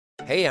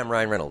Hey, I'm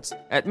Ryan Reynolds.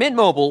 At Mint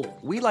Mobile,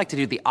 we like to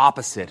do the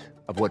opposite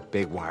of what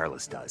Big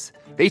Wireless does.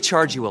 They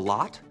charge you a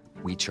lot,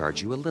 we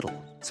charge you a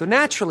little. So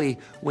naturally,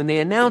 when they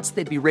announced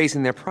they'd be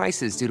raising their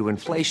prices due to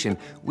inflation,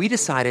 we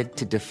decided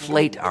to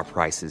deflate our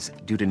prices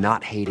due to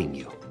not hating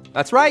you.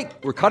 That's right.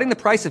 We're cutting the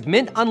price of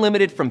Mint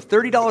Unlimited from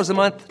 $30 a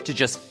month to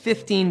just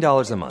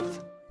 $15 a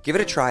month. Give it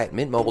a try at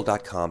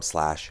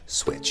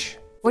mintmobile.com/switch.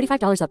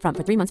 $45 up front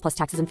for 3 months plus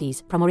taxes and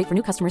fees. Promo rate for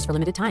new customers for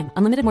limited time.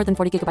 Unlimited more than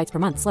 40 gigabytes per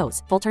month.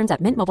 Slows full terms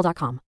at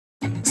mintmobile.com.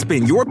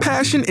 Spin your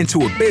passion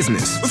into a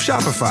business with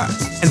Shopify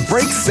and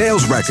break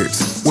sales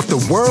records with the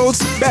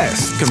world's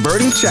best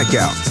converting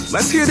checkout.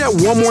 Let's hear that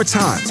one more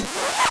time.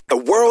 The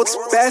world's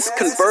best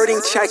converting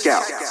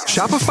checkout.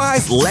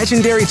 Shopify's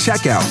legendary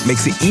checkout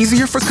makes it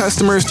easier for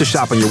customers to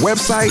shop on your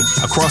website,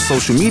 across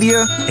social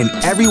media, and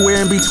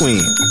everywhere in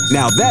between.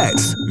 Now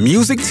that's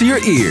music to your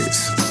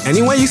ears.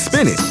 Any way you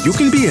spin it, you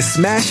can be a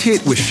smash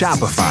hit with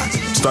Shopify.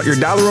 Start your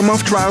 $1 a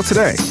month trial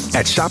today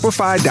at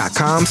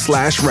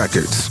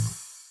shopify.com/records.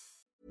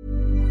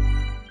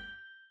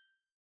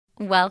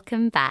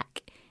 Welcome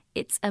back.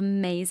 It's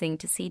amazing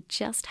to see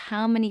just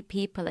how many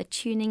people are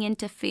tuning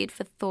into Food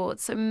for Thought.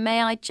 So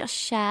may I just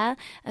share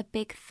a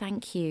big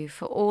thank you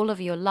for all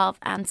of your love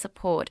and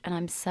support. And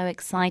I'm so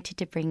excited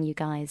to bring you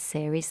guys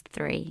Series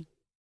 3.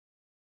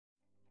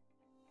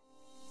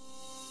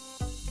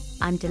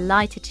 I'm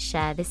delighted to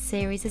share this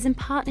series is in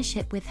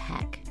partnership with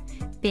Heck.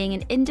 Being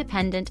an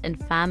independent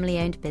and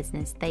family-owned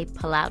business, they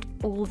pull out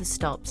all the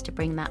stops to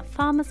bring that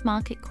farmer's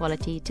market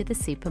quality to the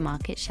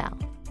supermarket shelf.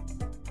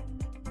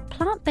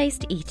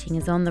 Plant-based eating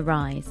is on the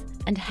rise,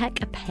 and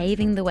Heck are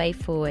paving the way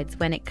forwards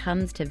when it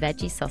comes to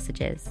veggie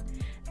sausages.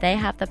 They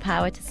have the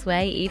power to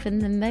sway even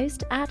the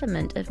most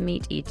adamant of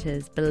meat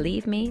eaters.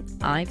 Believe me,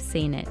 I've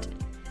seen it.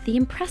 The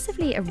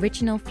impressively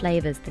original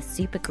flavours, the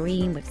super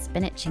green with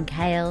spinach and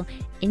kale,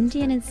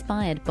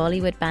 Indian-inspired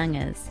Bollywood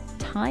bangers,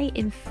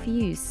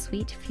 Thai-infused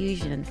sweet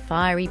fusion and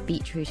fiery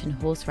beetroot and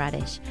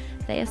horseradish.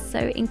 They are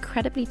so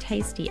incredibly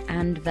tasty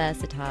and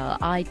versatile,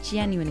 I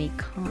genuinely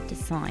can't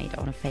decide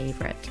on a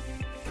favourite.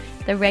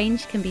 The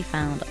range can be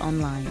found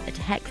online at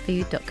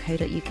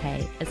heckfood.co.uk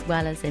as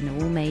well as in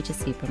all major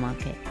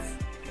supermarkets.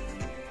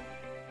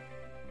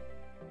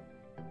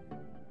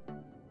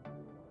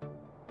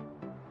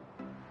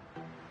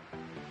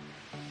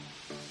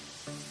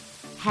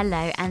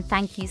 Hello, and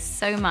thank you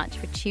so much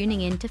for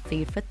tuning in to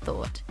Food for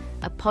Thought,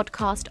 a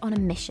podcast on a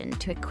mission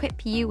to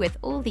equip you with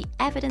all the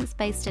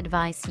evidence-based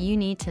advice you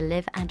need to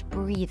live and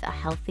breathe a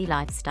healthy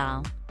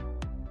lifestyle.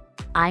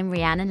 I'm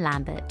Rhiannon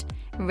Lambert,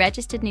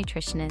 registered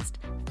nutritionist,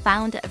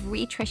 founder of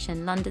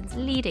Rhitrition, London's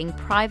leading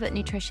private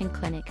nutrition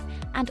clinic,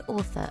 and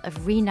author of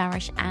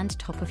Renourish and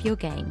Top of Your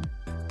Game.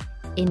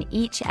 In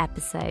each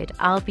episode,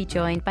 I'll be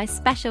joined by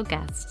special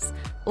guests,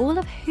 all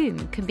of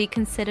whom can be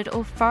considered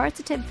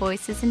authoritative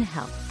voices in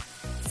health,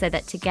 so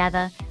that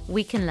together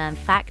we can learn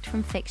fact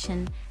from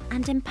fiction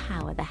and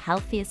empower the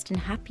healthiest and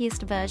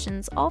happiest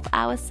versions of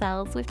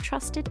ourselves with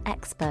trusted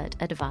expert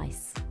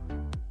advice.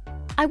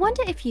 I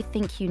wonder if you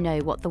think you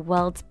know what the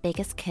world's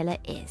biggest killer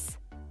is.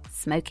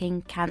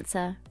 Smoking,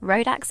 cancer,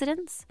 road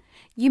accidents?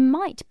 You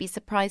might be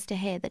surprised to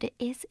hear that it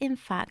is in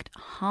fact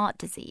heart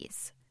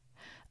disease.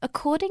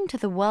 According to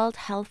the World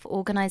Health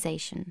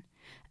Organization,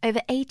 over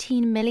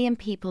 18 million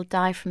people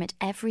die from it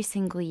every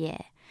single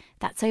year.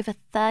 That's over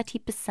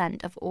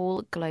 30% of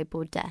all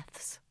global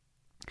deaths.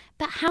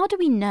 But how do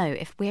we know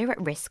if we're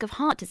at risk of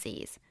heart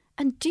disease?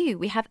 And do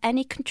we have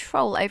any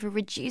control over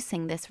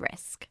reducing this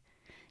risk?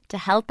 To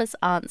help us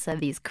answer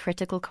these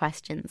critical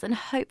questions and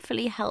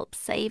hopefully help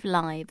save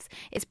lives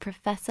is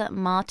Professor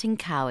Martin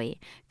Cowie,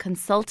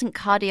 consultant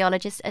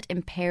cardiologist at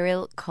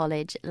Imperial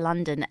College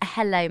London.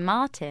 Hello,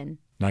 Martin.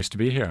 Nice to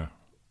be here.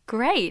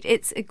 Great.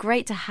 It's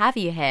great to have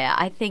you here.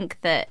 I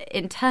think that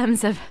in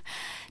terms of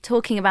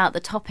talking about the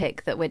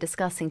topic that we're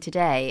discussing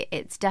today,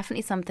 it's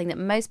definitely something that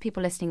most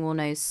people listening will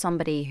know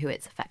somebody who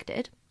it's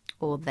affected,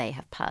 or they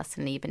have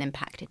personally been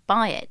impacted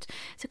by it.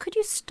 So could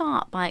you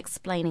start by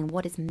explaining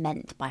what is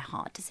meant by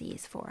heart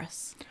disease for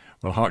us?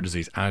 Well, heart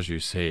disease, as you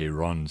say,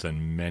 runs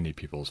in many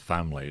people's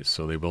families,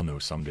 so they will know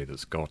somebody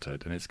that's got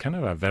it. And it's kind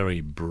of a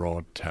very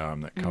broad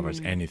term that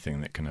covers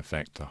anything that can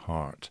affect the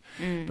heart.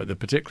 But the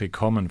particularly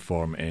common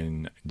form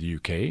in the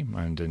UK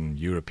and in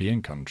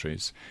European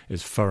countries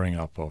is furring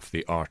up of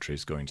the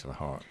arteries going to the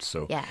heart.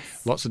 So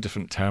lots of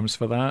different terms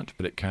for that,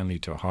 but it can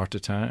lead to a heart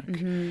attack,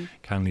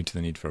 can lead to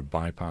the need for a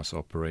bypass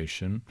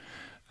operation.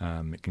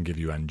 It can give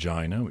you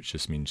angina, which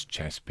just means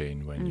chest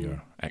pain when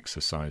you're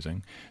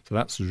exercising. So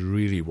that's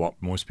really what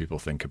most people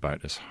think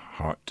about as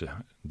heart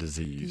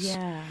disease.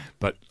 Yeah.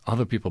 But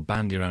other people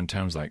bandy around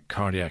terms like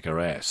cardiac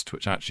arrest,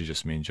 which actually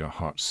just means your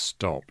heart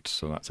stopped.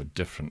 So that's a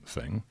different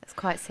thing. It's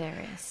quite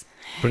serious.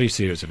 Pretty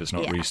serious if it's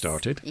not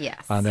restarted.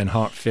 Yes. And then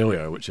heart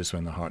failure, which is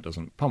when the heart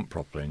doesn't pump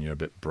properly and you're a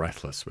bit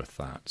breathless with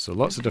that. So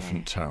lots of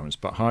different terms,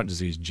 but heart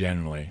disease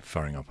generally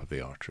furring up of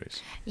the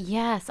arteries.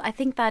 Yes, I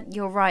think that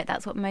you're right.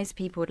 That's what most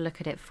people would look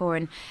at it for.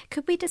 And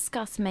could we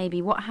discuss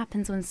maybe what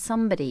happens when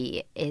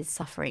somebody is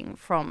suffering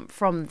from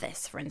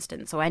this, for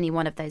instance, or any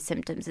one of those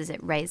symptoms? Is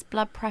it raised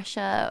blood blood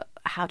pressure?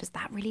 How does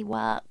that really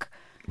work?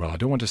 Well, I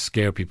don't want to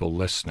scare people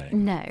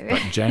listening. No.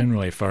 But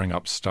generally, furring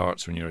up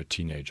starts when you're a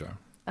teenager.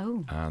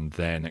 Oh. And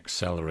then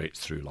accelerates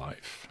through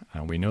life.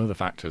 And we know the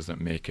factors that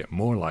make it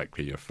more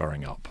likely you're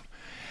furring up.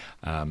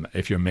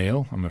 If you're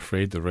male, I'm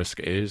afraid the risk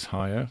is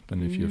higher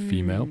than if you're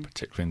female,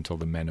 particularly until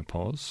the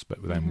menopause,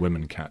 but then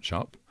women catch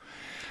up.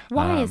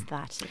 Why is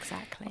that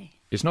exactly?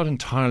 It's not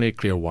entirely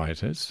clear why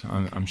it is.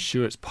 I'm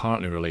sure it's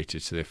partly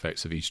related to the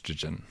effects of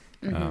estrogen.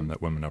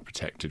 That women are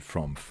protected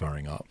from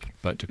furring up.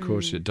 But, of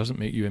course, it doesn't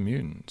make you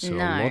immune. So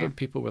a lot of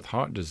people with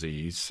heart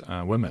disease,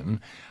 women,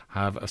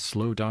 have a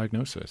slow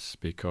diagnosis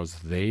because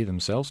they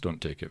themselves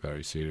don't take it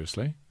very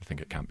seriously. They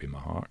think it can't be my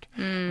heart.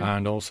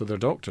 And also their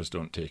doctors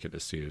don't take it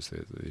as seriously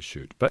as they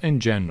should. But in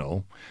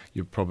general,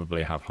 you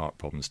probably have heart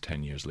problems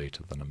 10 years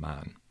later than a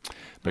man.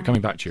 But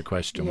coming back to your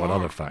question, what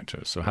other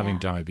factors? So having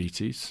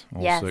diabetes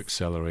also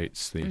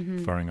accelerates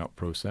the furring up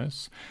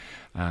process.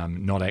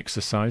 Not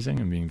exercising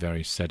and being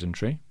very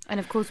sedentary. And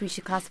of course, we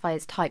should classify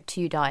as type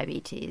 2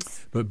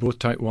 diabetes. But both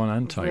type 1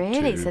 and type 2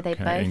 Really? So they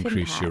both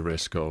increase your impact.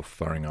 risk of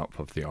furring up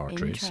of the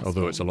arteries,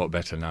 although it's a lot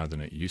better now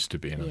than it used to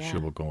be, and I'm sure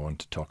we'll go on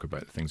to talk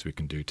about the things we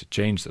can do to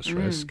change this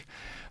risk.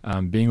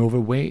 Being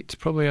overweight,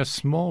 probably a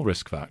small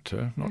risk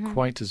factor, not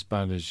quite as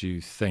bad as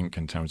you think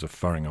in terms of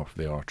furring up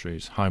the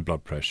arteries. High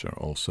blood pressure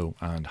also,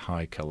 and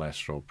high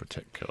cholesterol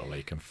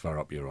particularly can fur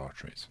up your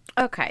arteries.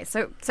 Okay,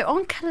 so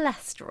on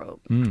cholesterol,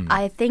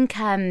 I think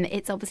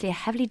it's obviously a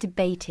heavily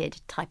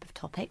debated type of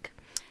topic.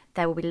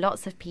 There will be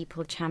lots of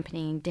people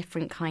championing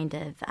different kind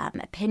of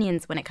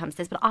opinions when it comes to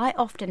this, but I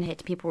often hear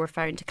people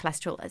referring to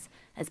cholesterol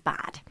as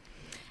bad.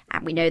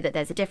 And we know that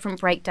there's a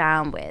different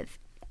breakdown with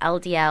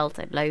LDL,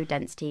 so low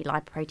density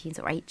lipoproteins,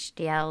 or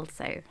HDL,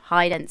 so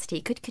high density.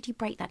 Could you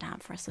break that down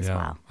for us as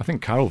well? I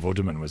think Carol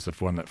Voderman was the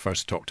one that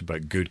first talked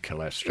about good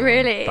cholesterol,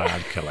 Really? and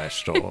bad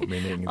cholesterol.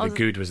 Meaning the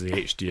good was the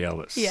HDL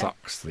that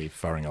sucks the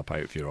furring up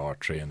out of your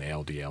artery, and the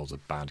LDL is a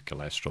bad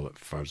cholesterol that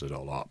furs it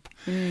all up.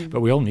 But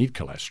we all need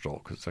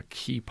cholesterol because it's a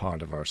key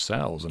part of our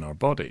cells and our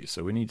body,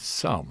 so we need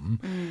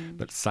some.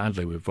 But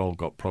sadly, we've all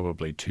got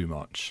probably too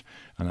much,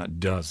 and that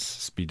does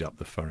speed up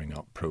the furring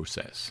up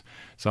process.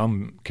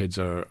 Some kids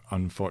are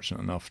unfortunate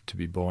enough to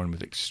be born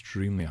with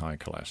extremely high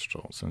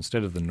cholesterol. So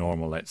instead of the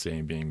normal, let's say,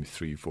 being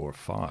 3, 4,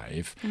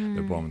 5,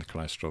 they're born with a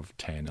cholesterol of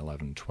 10,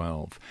 11,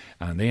 12.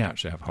 And they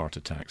actually have heart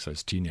attacks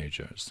as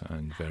teenagers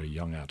and very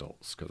young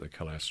adults because the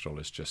cholesterol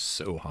is just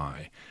so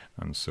high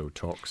and so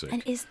toxic.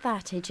 And is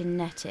that a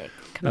genetic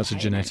component? That's a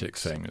genetic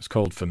thing. It's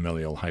called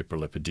familial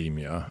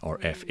hyperlipidemia, or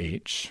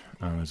FH.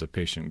 And there's a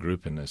patient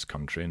group in this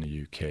country, in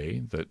the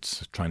UK,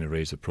 that's trying to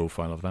raise the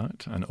profile of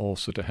that and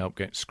also to help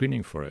get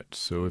screening for it.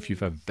 So if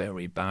you've a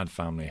very bad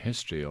family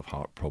history of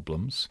heart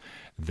problems,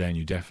 then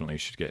you definitely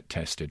should get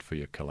tested for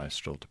your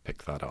cholesterol to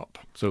pick that up.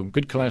 So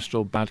good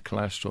cholesterol, bad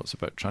cholesterol, it's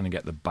about trying to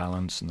get the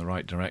balance in the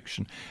right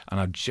direction. And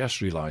I've just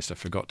realised I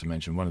forgot to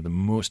mention one of the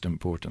most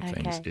important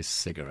things is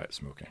cigarette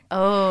smoking.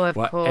 Oh, of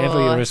course.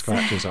 Whatever your risk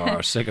factors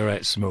are,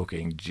 cigarette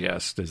smoking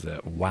just is the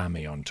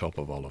whammy on top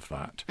of all of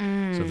that.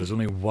 So if there's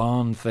only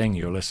one thing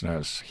your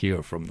listeners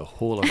hear from the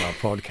whole of our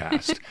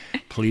podcast,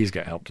 please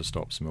get help to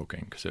stop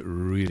smoking because it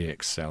really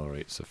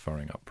accelerates the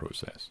furring up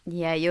process.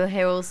 Yeah, you'll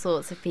hear all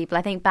sorts of people.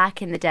 I think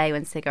back in the day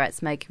when cigarette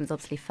smoking was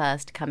obviously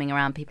first coming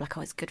around, people like,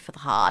 oh, it's good for the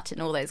heart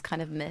and all those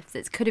kind of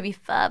myths. Could it be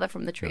further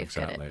from the truth?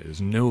 Exactly.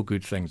 There's no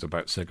good things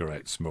about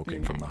cigarette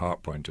smoking from the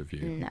heart point of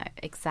view. No,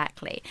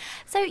 exactly.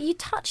 So you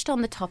touched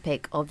on the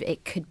topic of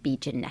it could be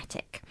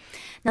genetic.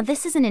 Now,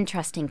 this is an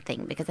interesting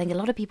thing because I think a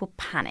lot of people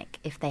panic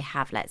if they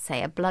have, let's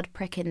say, a blood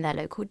prick in their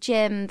local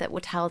gym that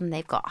will tell them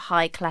they've got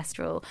high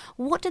cholesterol.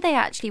 What do they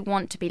actually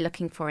want to be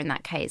looking for in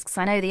that case? Because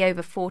I know the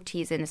over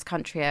 40s in this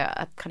country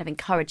are kind of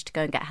encouraged to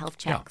go and get health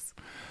checks.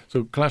 Yeah.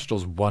 So cholesterol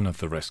is one of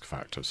the risk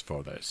factors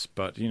for this.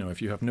 But, you know,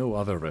 if you have no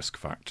other risk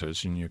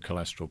factors and your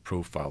cholesterol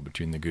profile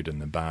between the good and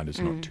the bad is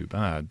not too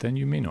bad, then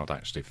you may not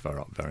actually fur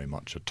up very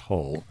much at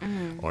all,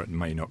 or it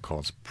may not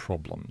cause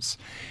problems.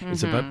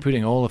 It's about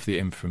putting all of the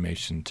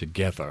information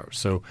together.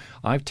 So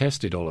I've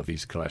tested all of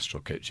these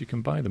cholesterol kits. You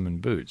can buy them in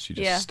Boots. You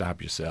just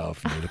stab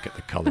yourself and you look at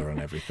the colour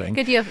and everything.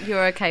 Good,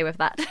 you're okay with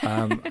that.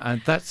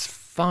 And that's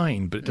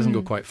fine, but it doesn't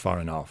go quite far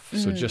enough.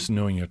 So just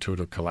knowing your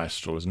total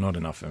cholesterol is not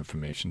enough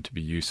information to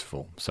be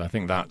useful. So I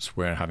think that's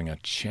where having a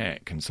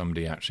check and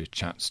somebody actually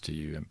chats to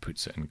you and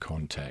puts it in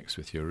context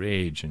with your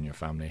age and your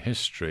family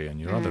history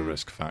and your other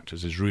risk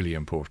factors is really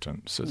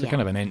important. So it's a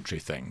kind of an entry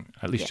thing.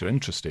 At least you're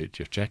interested,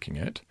 you're checking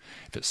it.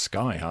 If it's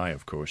sky high,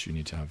 of course, you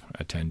need to have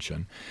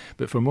attention.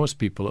 But for most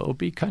people, it'll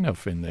be kind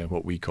of in the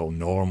what we call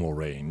normal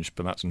range,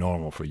 but that's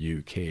normal for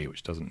UK,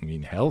 which doesn't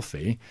mean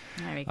healthy.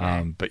 There we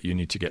go. But you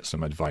need to get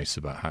some advice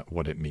about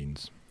what it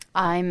means.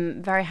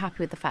 I'm very happy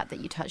with the fact that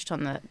you touched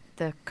on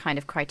the kind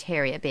of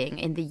criteria being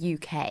in the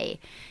UK,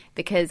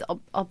 because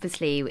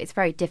obviously it's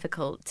very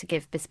difficult to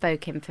give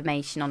bespoke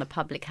information on a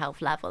public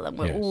health level, and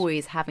we're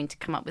always having to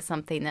come up with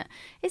something that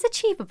is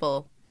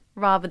achievable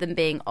rather than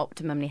being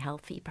optimally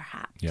healthy,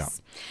 perhaps. Yeah,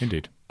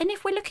 indeed. And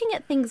if we're looking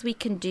at things we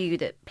can do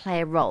that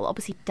play a role,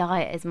 obviously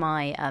diet is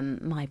my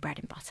bread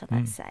and butter,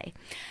 let's say.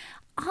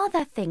 Are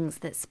there things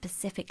that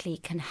specifically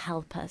can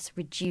help us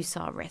reduce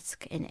our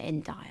risk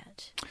in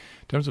diet?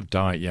 In terms of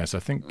diet, yes, I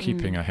think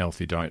keeping a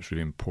healthy diet is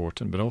really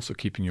important, but also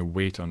keeping your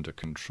weight under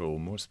control.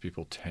 Most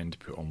people tend to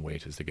put on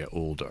weight as they get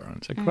older, and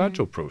it's a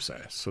gradual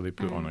process. So they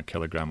put on a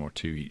kilogram or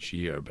 2 each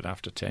year, but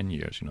after 10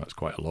 years, it's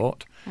quite a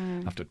lot.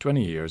 After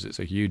 20 years, it's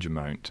a huge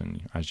amount,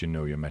 and as you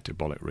know, your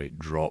metabolic rate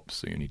drops,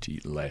 so you need to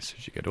eat less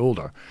as you get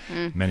older.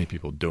 Many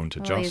people don't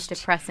adjust. All these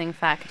depressing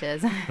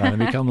factors. And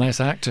they become less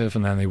active,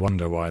 and then they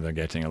wonder why they're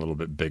getting a little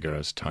bit bigger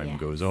as time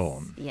goes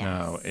on. Yes.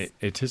 Now,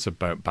 it is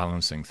about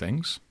balancing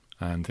things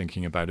and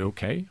thinking about,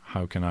 okay,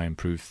 how can I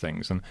improve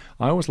things? And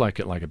I always like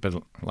it like a bit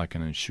like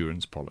an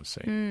insurance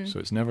policy. So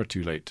it's never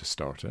too late to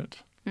start it,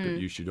 but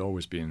you should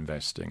always be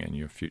investing in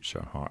your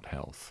future heart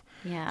health.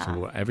 Yeah. So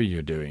whatever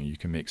you're doing, you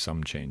can make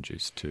some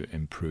changes to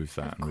improve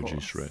that and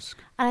reduce risk.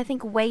 And I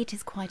think weight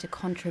is quite a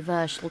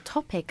controversial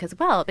topic as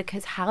well,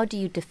 because how do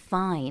you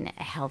define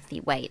a healthy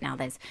weight? Now,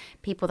 there's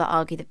people that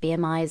argue that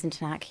BMI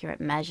isn't an accurate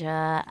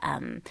measure.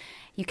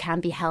 You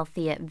can be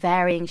healthy at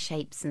varying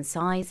shapes and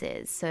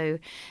sizes. So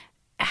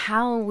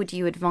how would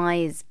you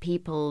advise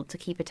people to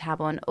keep a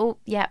tab on,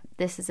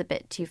 this is a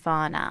bit too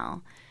far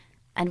now?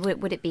 And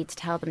would it be to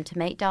tell them to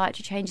make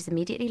dietary changes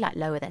immediately, like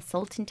lower their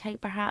salt intake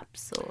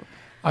perhaps? Or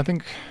I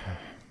think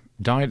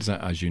diet,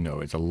 as you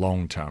know, is a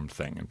long-term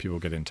thing, and people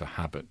get into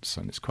habits,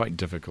 and it's quite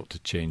difficult to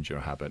change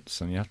your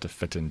habits, and you have to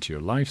fit into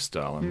your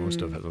lifestyle, and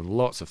most of it, there's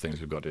lots of things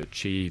we've got to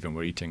achieve, and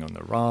we're eating on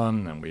the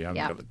run, and we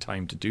haven't got the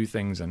time to do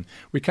things, and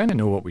we kind of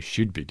know what we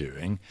should be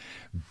doing,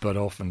 but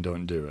often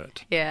don't do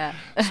it. Yeah.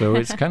 So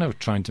it's kind of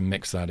trying to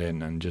mix that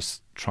in and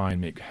just try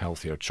and make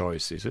healthier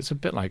choices. It's a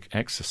bit like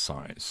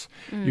exercise.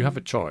 You have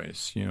a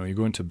choice. You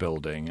go into a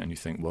building and you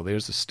think, well,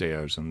 there's the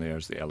stairs and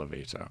there's the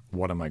elevator.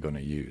 What am I going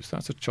to use?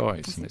 That's a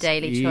choice. It's a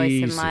daily choice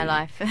in my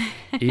life.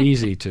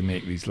 Easy to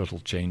make these little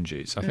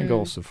changes. I think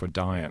also for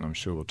diet, and I'm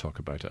sure we'll talk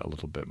about it a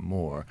little bit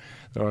more,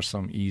 there are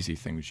some easy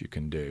things you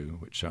can do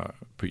which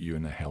put you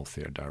in a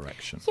healthier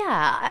direction.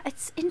 Yeah,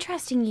 it's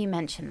interesting you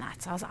mentioned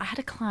that. I had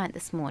a client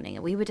this morning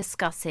and we were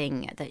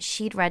discussing that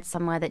she'd read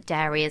somewhere that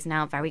dairy is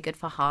now very good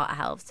for heart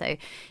health.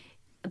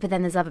 But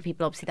then there's other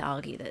people obviously that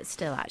argue that it's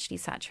still actually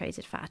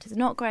saturated fat is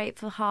not great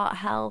for heart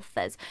health.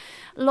 There's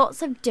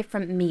lots of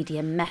different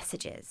media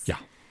messages. Yeah.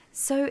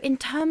 So in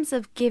terms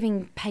of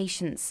giving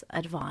patients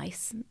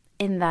advice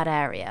in that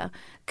area,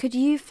 could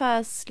you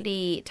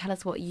firstly tell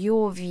us what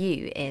your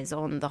view is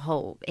on the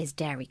whole? Is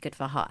dairy good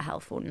for heart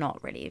health or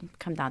not really?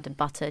 Come down to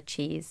butter,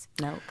 cheese,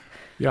 milk?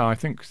 Yeah, I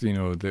think,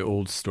 the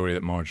old story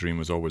that margarine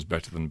was always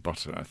better than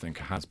butter, I think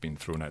has been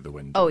thrown out the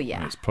window. Oh, yeah.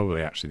 And it's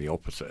probably actually the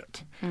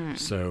opposite.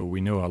 So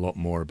we know a lot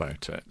more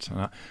about it.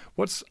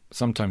 What's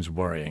sometimes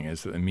worrying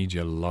is that the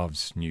media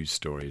loves news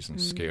stories and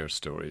scare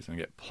stories and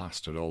get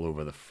plastered all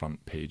over the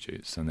front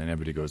pages. And then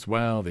everybody goes,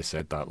 well, they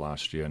said that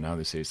last year, now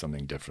they say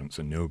something different,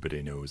 so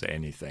nobody knows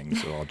anything,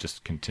 so I'll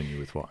just continue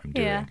with what I'm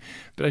doing. Yeah.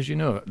 But as you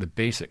know, the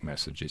basic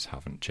messages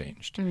haven't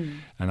changed.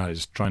 And that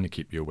is trying to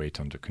keep your weight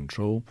under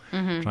control,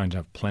 trying to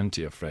have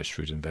plenty of fresh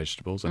fruit and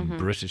vegetables, and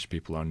British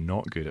people are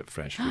not good at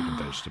fresh fruit and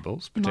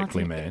vegetables,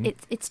 particularly Martin, men.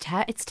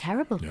 It's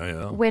terrible.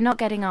 Yeah. We're not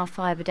getting our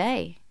 5 a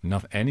day.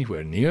 Not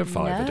anywhere near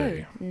 5 a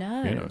day.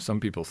 No. Some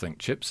people think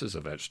chips is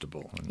a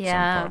vegetable in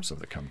some parts of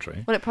the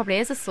country. Well, it probably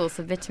is a source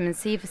of vitamin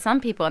C for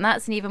some people, and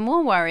that's an even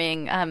more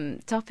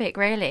worrying topic,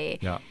 really.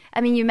 Yeah.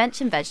 I mean, you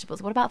mentioned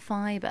vegetables. What about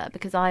fibre?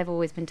 Because I've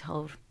always been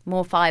told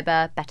more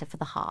fibre, better for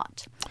the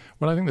heart.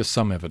 Well, I think there's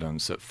some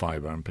evidence that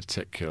fibre, and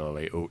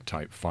particularly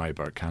oat-type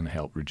fibre, can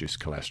help reduce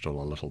cholesterol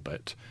a little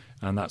bit,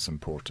 and that's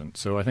important.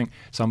 So I think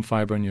some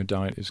fibre in your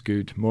diet is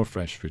good, more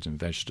fresh fruit and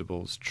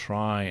vegetables.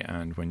 Try,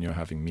 and when you're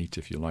having meat,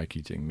 if you like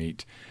eating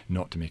meat,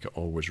 not to make it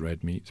always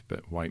red meat,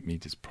 but white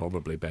meat is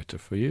probably better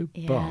for you.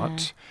 Yeah.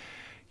 But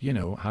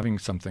having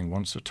something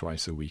once or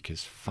twice a week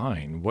is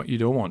fine. What you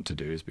don't want to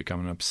do is become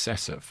an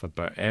obsessive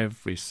about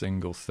every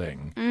single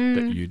thing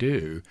that you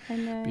do,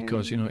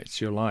 because,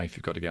 it's your life.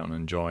 You've got to get on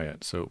and enjoy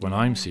it. So when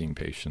I'm seeing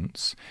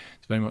patients,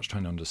 it's very much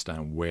trying to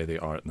understand where they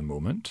are at the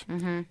moment.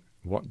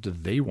 What do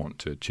they want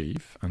to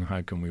achieve, and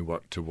how can we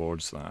work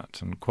towards that?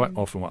 And quite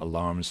often what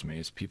alarms me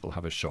is people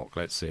have a shock.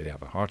 Let's say they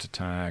have a heart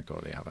attack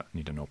or they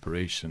need an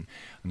operation,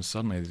 and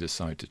suddenly they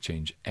decide to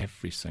change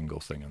every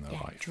single thing in their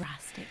life.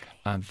 Drastically.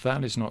 And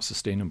that is not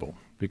sustainable,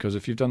 because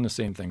if you've done the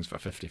same things for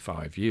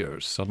 55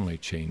 years, suddenly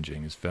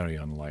changing is very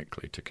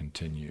unlikely to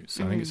continue.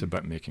 So I think it's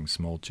about making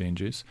small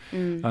changes.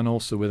 And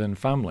also within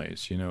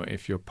families,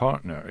 if your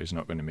partner is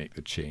not going to make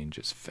the change,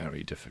 it's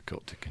very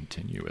difficult to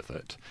continue with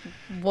it.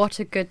 What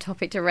a good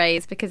topic to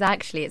raise, because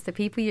actually it's the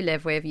people you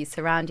live with, you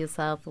surround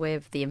yourself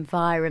with, the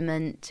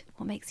environment,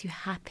 what makes you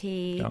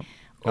happy. Yeah.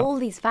 All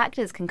these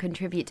factors can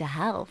contribute to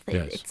health.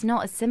 Yes. It's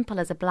not as simple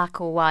as a black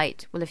or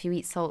white, well, if you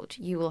eat salt,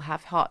 you will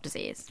have heart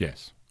disease.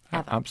 Yes,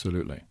 Ever.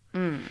 absolutely.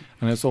 And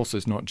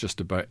it's not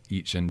just about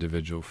each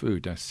individual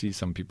food. I see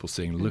some people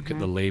saying, look at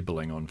the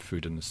labeling on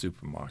food in the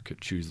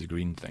supermarket, choose the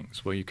green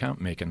things. Well, you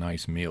can't make a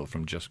nice meal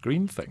from just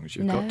green things.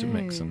 You've got to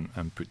mix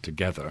and put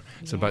together.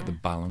 It's about the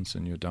balance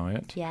in your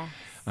diet. Yes.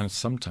 And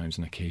sometimes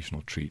an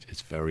occasional treat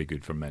is very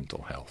good for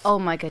mental health. Oh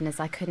my goodness,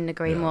 I couldn't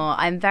agree more.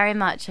 I'm very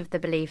much of the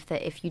belief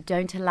that if you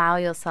don't allow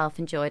yourself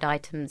enjoyed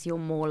items, you're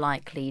more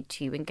likely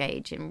to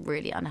engage in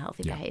really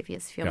unhealthy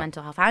behaviours for your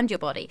mental health and your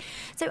body.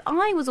 So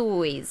I was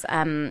always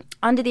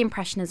under the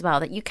impression as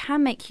well that you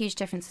can make huge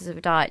differences of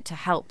a diet to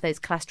help those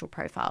cholesterol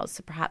profiles,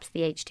 so perhaps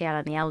the HDL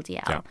and the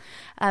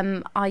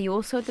LDL. Are you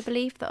also of the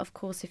belief that, of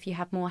course, if you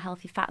have more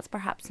healthy fats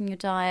perhaps in your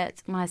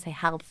diet, when I say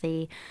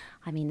healthy,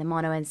 I mean the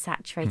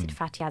monounsaturated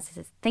fatty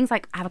acids, things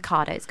like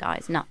avocados,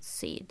 guys, nuts,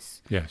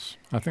 seeds. Yes,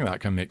 I think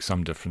that can make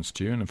some difference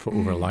to you. And for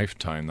over a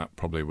lifetime, that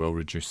probably will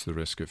reduce the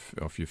risk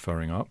of you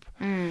furring up.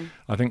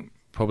 I think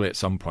probably at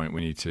some point we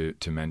need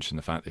to mention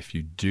the fact that if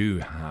you do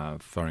have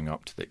furring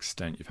up to the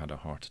extent you've had a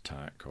heart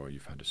attack or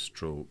you've had a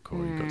stroke or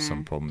you've got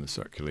some problem with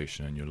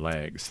circulation in your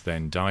legs,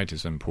 then diet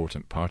is an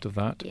important part of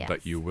that. Yes.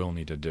 But you will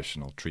need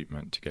additional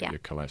treatment to get your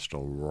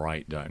cholesterol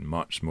right down,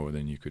 much more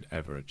than you could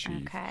ever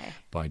achieve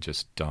by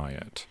just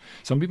diet.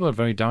 Some people are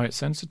very diet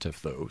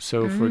sensitive though.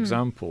 So for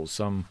example,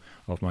 some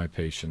of my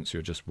patients who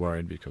are just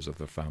worried because of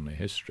their family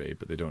history,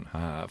 but they don't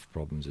have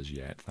problems as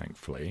yet,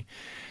 thankfully,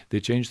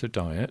 they change their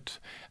diet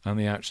and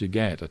they actually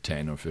get a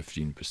 10 or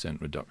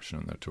 15% reduction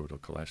in their total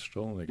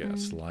cholesterol. They get a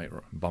slight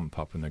bump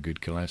up in their good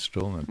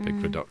cholesterol and a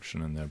big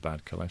reduction in their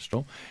bad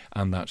cholesterol,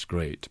 and that's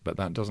great. But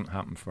that doesn't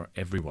happen for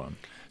everyone.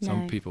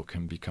 Some people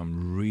can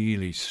become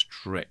really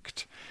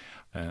strict,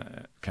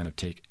 kind of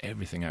take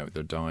everything out of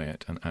their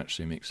diet, and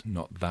actually makes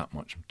not that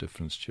much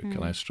difference to your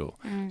cholesterol.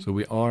 So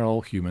we are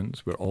all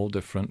humans. We're all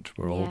different.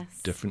 We're all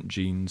different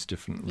genes,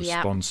 different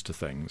response to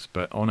things.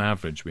 But on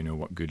average, we know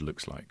what good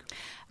looks like.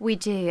 We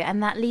do.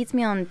 And that leads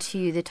me on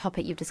to the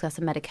topic you've discussed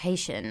of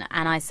medication.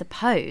 And I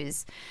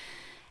suppose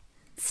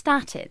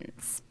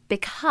statins,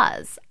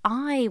 because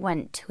I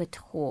went to a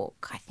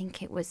talk, I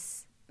think it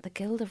was the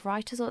Guild of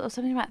Writers or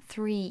something about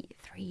three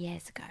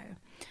years ago,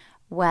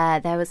 where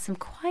there was some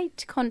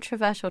quite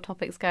controversial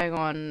topics going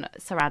on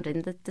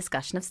surrounding the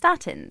discussion of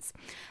statins.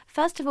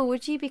 First of all,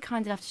 would you be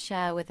kind enough to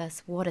share with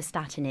us what a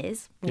statin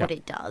is, what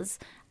it does,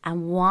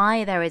 and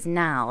why there is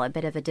now a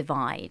bit of a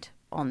divide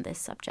on this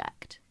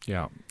subject?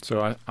 Yeah,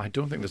 so I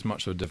don't think there's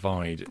much of a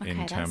divide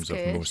in terms of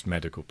most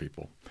medical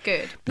people.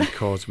 Good.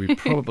 Because we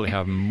probably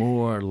have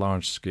more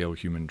large-scale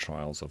human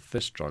trials of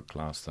this drug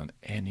class than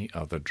any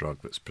other drug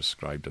that's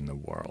prescribed in the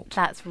world.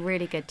 That's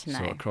really good to know.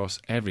 So across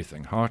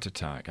everything, heart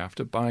attack,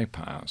 after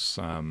bypass,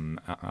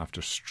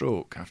 after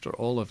stroke, after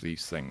all of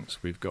these things,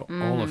 we've got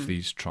all of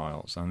these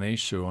trials, and they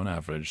show on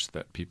average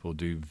that people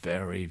do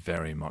very,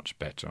 very much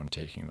better on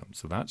taking them.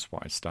 So that's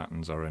why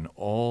statins are in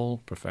all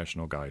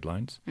professional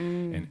guidelines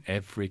in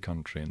every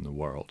country in the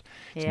world.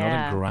 It's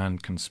not a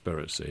grand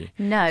conspiracy.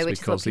 No, it's which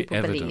because is what the people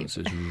evidence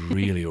is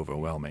really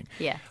overwhelming.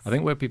 Yes. I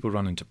think where people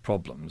run into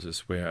problems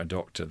is where a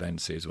doctor then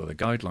says, well, the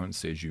guideline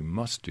says you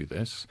must do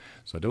this,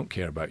 so I don't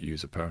care about you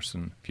as a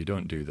person. If you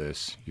don't do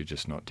this, you're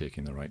just not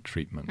taking the right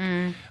treatment.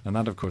 And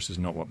that, of course, is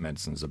not what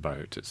medicine's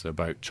about. It's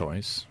about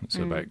choice. It's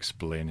about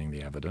explaining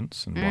the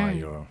evidence and why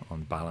you're,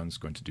 on balance,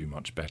 going to do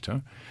much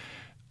better.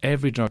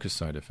 Every drug has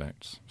side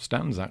effects.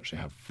 Statins actually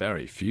have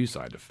very few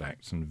side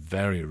effects and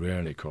very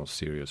rarely cause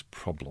serious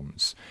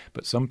problems.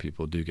 But some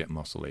people do get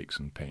muscle aches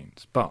and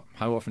pains. But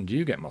how often do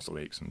you get muscle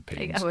aches and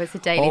pains? Oh, it's a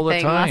daily all the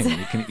thing. time.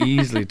 You can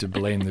easily to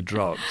blame the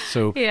drug.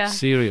 So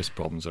serious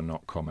problems are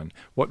not common.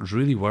 What's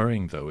really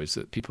worrying, though, is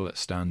that people that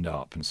stand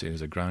up and say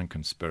there's a grand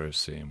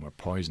conspiracy and we're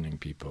poisoning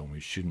people and we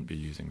shouldn't be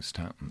using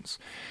statins,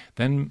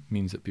 then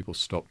means that people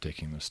stop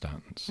taking their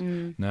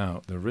statins.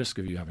 Now, the risk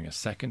of you having a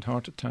second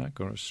heart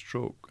attack or a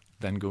stroke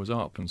then goes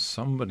up, and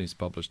somebody's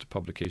published a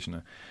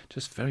publication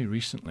just very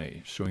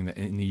recently showing that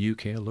in the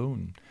UK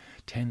alone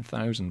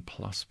 10,000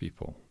 plus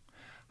people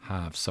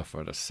have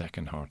suffered a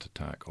second heart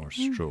attack or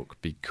stroke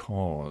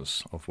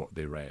because of what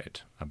they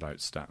read about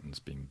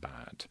statins being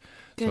bad.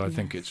 So I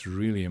think it's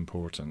really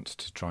important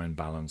to try and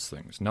balance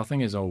things. Nothing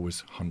is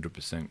always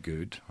 100%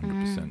 good,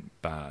 100%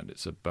 bad.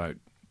 It's about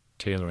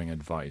tailoring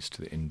advice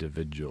to the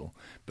individual.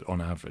 But on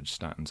average,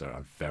 statins are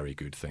a very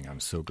good thing. I'm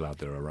so glad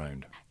they're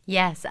around.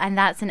 Yes, and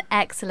that's an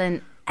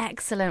excellent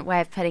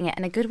way of putting it,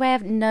 and a good way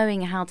of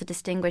knowing how to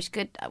distinguish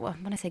good, well,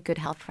 when I say good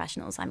health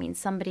professionals, I mean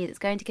somebody that's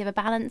going to give a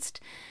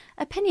balanced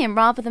opinion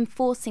rather than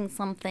forcing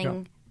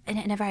something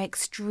in a very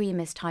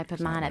extremist type of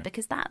manner,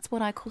 because that's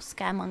what I call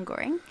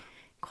scaremongering,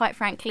 quite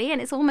frankly,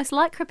 and it's almost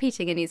like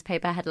repeating a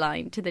newspaper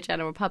headline to the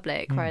general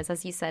public, whereas,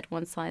 as you said,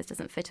 one size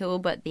doesn't fit all,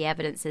 but the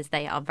evidence is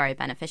they are very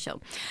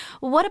beneficial.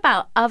 What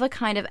about other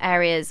kind of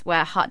areas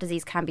where heart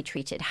disease can be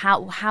treated?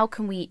 How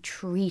can we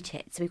treat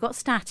it? So we've got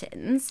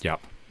statins.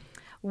 Yep.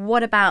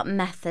 What about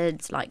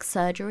methods like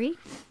surgery?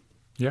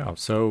 Yeah,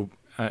 so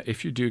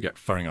if you do get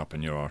furring up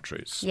in your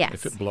arteries, Yes.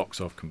 if it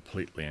blocks off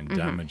completely and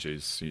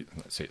damages,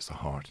 let's say it's the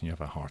heart and you have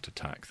a heart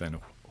attack, then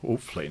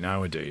hopefully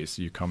nowadays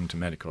you come to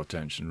medical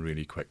attention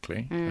really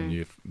quickly and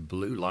you've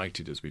blue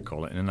lighted, as we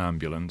call it, in an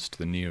ambulance to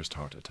the nearest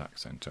heart attack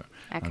centre.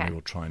 And they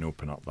will try and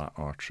open up that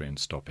artery and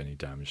stop any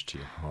damage to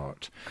your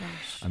heart.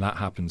 Gosh. And that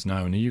happens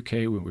now. In the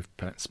UK, we've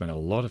spent a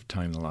lot of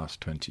time in the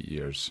last 20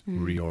 years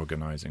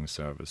reorganising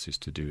services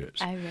to do it.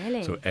 Oh,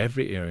 really? So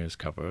every area is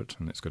covered,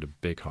 and it's got a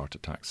big heart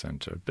attack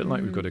centre, a bit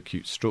like we've got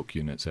acute stroke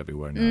units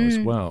everywhere now as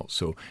well.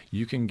 So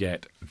you can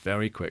get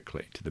very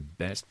quickly to the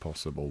best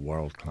possible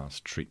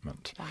world-class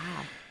treatment. Wow.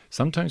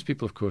 Sometimes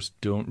people, of course,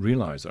 don't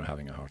realise they're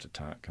having a heart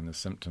attack and the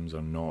symptoms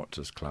are not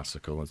as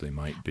classical as they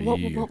might be.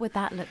 What would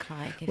that look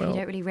like if you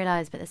don't really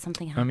realise but there's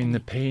something happening? I mean, the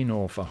pain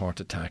of a heart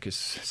attack is,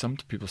 some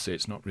people say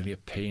it's not really a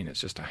pain, it's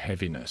just a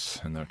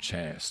heaviness in their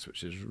chest,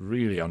 which is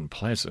really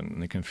unpleasant,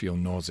 and they can feel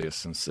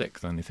nauseous and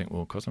sick. Then they think,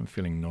 well, because I'm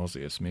feeling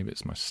nauseous, maybe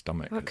it's my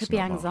stomach. Well, it could it's be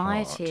not my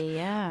anxiety,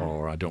 heart,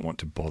 or I don't want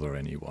to bother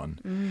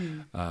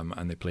anyone.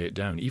 And they play it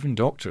down. Even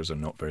doctors are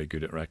not very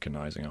good at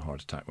recognising a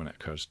heart attack when it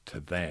occurs to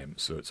them.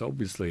 So it's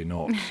obviously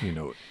not,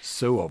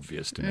 so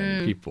obvious to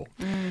many people.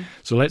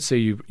 So let's say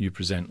you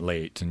present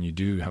late and you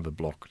do have a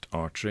blocked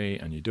artery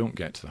and you don't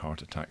get to the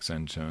heart attack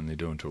centre and they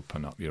don't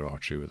open up your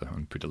artery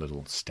and put a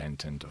little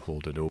stent in to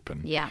hold it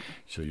open. Yeah.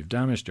 So you've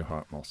damaged your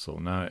heart muscle.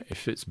 Now,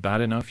 if it's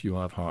bad enough, you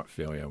will have heart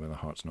failure where the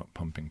heart's not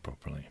pumping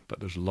properly. But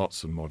there's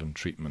lots of modern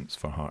treatments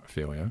for heart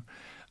failure.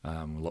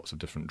 Lots of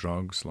different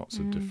drugs, lots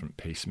of different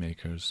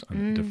pacemakers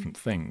and different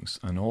things.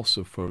 And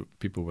also for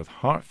people with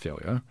heart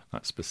failure,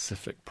 that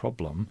specific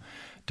problem,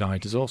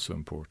 diet is also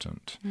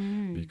important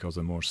because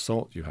the more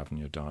salt you have in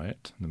your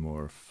diet, the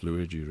more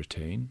fluid you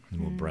retain, the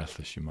more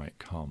breathless you might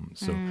come.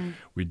 So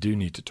we do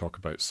need to talk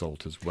about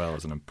salt as well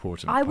as an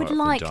important part of the diet. I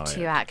would like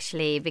to,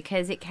 actually,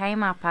 because it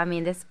came up. I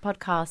mean, this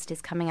podcast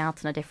is coming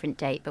out on a different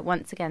date, but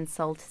once again,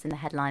 salt is in the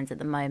headlines at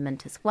the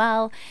moment as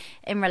well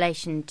in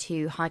relation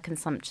to high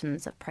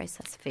consumptions of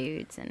processed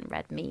foods and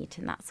red meat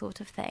and that sort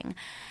of thing.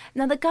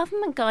 Now, the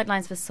government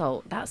guidelines for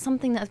salt, that's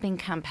something that has been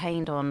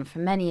campaigned on for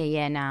many a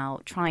year now,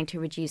 trying to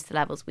reduce the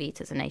levels we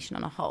eat as a nation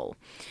on a whole.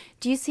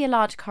 Do you see a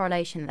large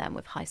correlation then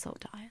with high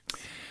salt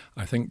diets?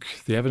 I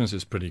think the evidence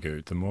is pretty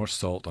good. The more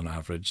salt on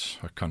average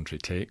a country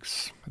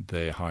takes,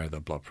 the higher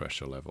the blood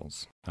pressure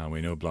levels. And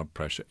we know blood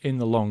pressure in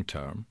the long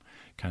term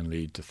can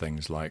lead to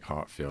things like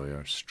heart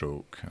failure,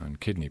 stroke and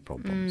kidney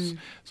problems.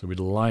 So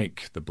we'd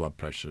like the blood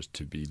pressures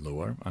to be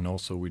lower, and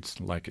also we'd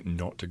like it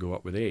not to go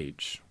up with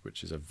age,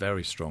 which is a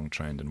very strong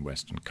trend in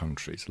Western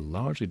countries,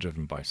 largely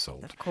driven by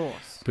salt. Of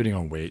course. Putting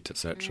on weight,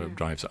 etc.,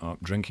 drives it up.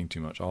 Drinking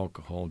too much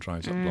alcohol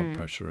drives up blood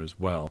pressure as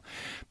well.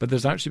 But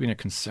there's actually been a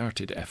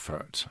concerted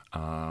effort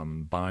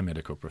by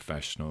medical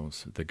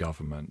professionals, the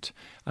government,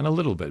 and a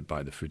little bit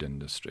by the food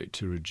industry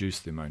to reduce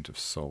the amount of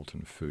salt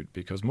in food,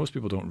 because most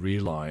people don't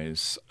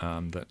realise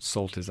that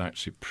salt is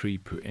actually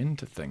pre-put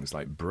into things.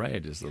 Like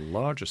bread is the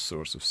largest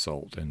source of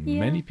salt in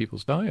many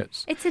people's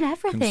diets. It's in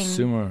everything.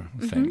 Consumer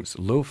things,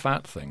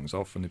 low-fat things,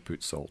 often they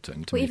put salt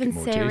in to make even it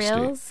more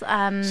cereals,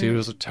 tasty.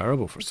 Cereals are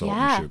terrible for salt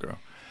and sugar.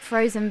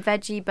 Frozen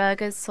veggie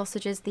burgers,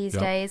 sausages these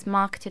days,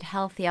 marketed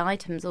healthy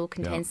items all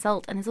contain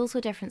salt. And there's also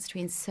a difference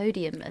between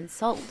sodium and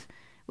salt,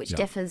 which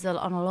differs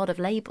on a lot of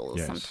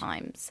labels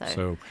sometimes.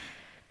 So,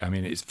 I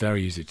mean, it's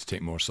very easy to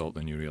take more salt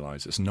than you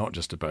realise. It's not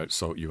just about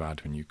salt you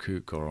add when you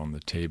cook or on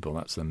the table.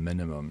 That's the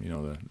minimum,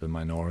 the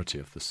minority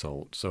of the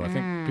salt. So I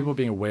think people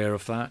being aware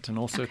of that, and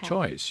also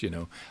choice,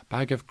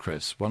 bag of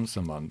crisps once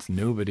a month,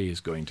 nobody is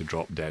going to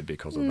drop dead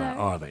because of that,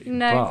 are they?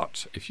 No.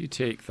 But if you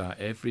take that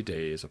every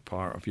day as a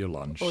part of your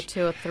lunch, or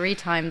 2 or 3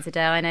 times a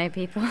day, I know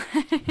people.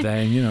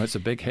 then, it's a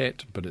big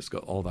hit, but it's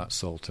got all that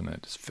salt in it.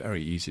 It's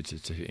very easy to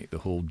take the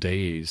whole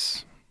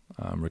day's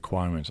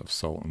requirement of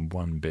salt in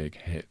one big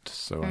hit.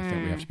 So I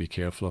think we have to be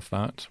careful of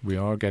that. We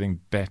are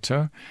getting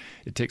better.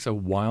 It takes a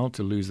while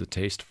to lose the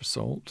taste for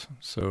salt.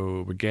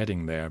 So we're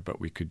getting there, but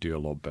we could do a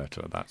lot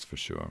better, that's for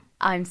sure.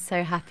 I'm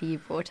so happy you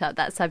brought up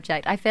that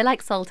subject. I feel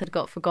like salt had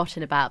got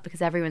forgotten about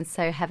because everyone's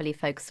so heavily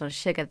focused on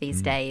sugar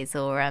these days,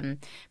 or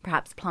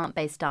perhaps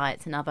plant-based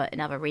diets in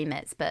other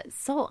remits. But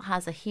salt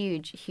has a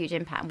huge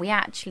impact. We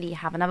actually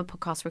have another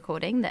podcast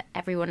recording that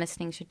everyone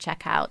listening should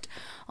check out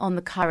on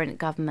the current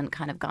government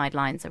kind of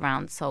guidelines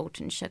around salt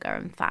and sugar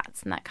and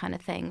fats and that kind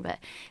of thing. But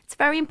it's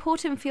very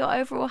important for your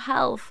overall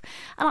health.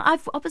 And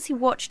I've obviously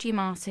watched you,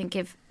 Martin,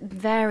 give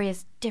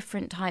various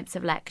different types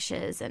of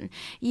lectures, and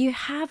you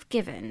have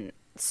given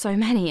so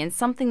many, and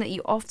something that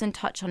you often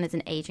touch on is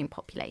an aging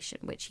population,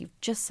 which you've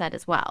just said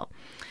as well.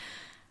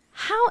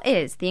 How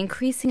is the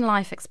increasing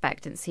life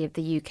expectancy of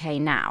the UK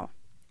now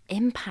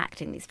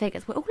impacting these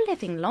figures? We're all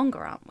living longer,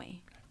 aren't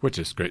we? Which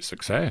is great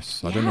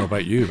success. I don't know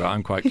about you, but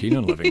I'm quite keen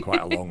on living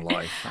quite a long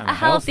life. And a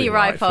healthy,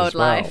 ripe old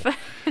life.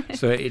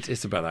 So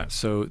it's about that.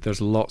 So there's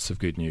lots of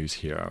good news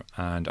here.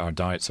 And our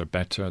diets are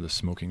better. The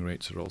smoking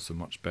rates are also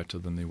much better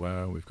than they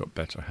were. We've got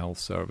better health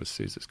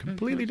services. It's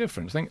completely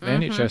different. I think the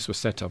NHS was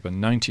set up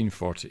in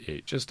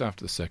 1948, just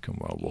after the Second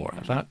World War.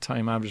 At that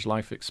time, average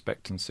life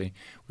expectancy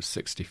was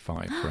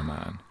 65 for a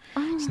man.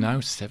 It's now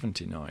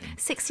 79.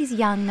 60's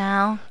young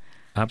now.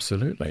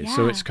 Absolutely. Yeah.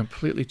 So it's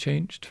completely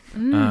changed.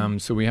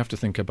 So we have to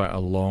think about a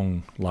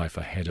long life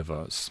ahead of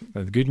us.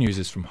 The good news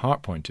is, from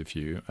heart point of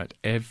view, at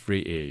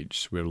every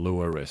age, we're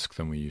lower risk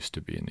than we used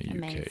to be in the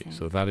Amazing. UK.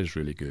 So that is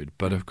really good.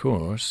 But of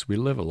course, we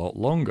live a lot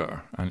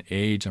longer. And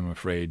age, I'm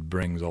afraid,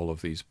 brings all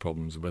of these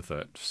problems with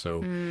it.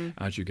 So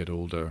as you get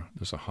older,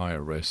 there's a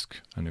higher risk.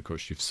 And of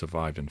course, you've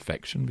survived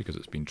infection because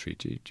it's been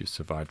treated. You've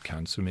survived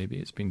cancer, maybe.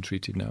 It's been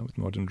treated now with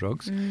modern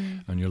drugs.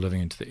 And you're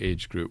living into the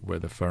age group where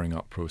the furring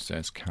up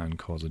process can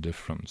cause a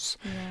difference.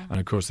 Yeah. And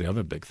of course, the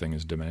other big thing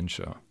is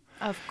dementia,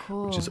 Of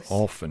course. which is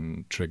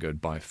often triggered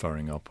by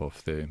furring up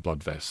of the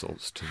blood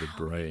vessels to the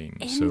brain.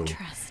 Interesting.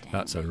 So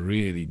that's a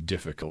really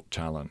difficult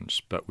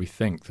challenge. But we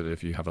think that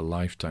if you have a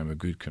lifetime of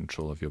good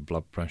control of your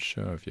blood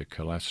pressure, of your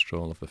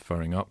cholesterol, of the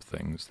furring up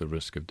things, the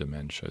risk of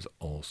dementia is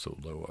also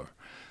lower.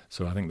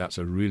 So I think that's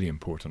a really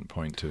important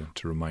point to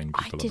remind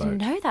people about. I didn't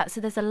know that.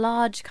 So there's a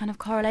large kind of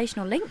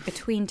correlational link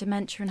between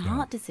dementia and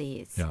heart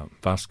disease. Yeah,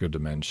 vascular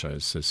dementia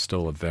is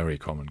still a very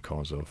common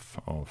cause of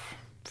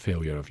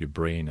failure of your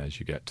brain as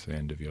you get to the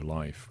end of your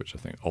life, which I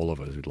think all of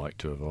us would like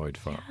to avoid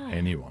for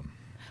anyone.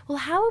 Well,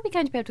 how are we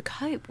going to be able to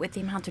cope with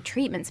the amount of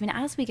treatments? I mean,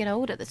 as we get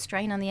older, the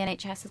strain on the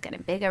NHS is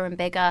getting bigger and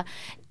bigger.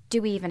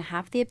 Do we even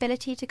have the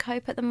ability to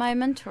cope at the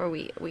moment, or are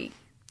we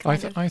I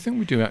think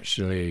we do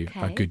actually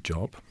a Okay. good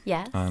job.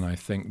 Yes. And I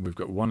think we've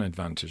got one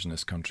advantage in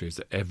this country is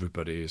that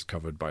everybody is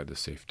covered by the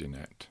safety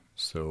net.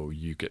 So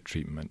you get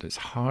treatment. It's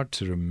hard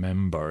to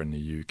remember in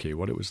the UK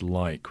what it was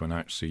like when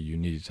actually you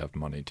needed to have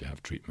money to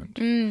have treatment.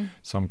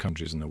 Some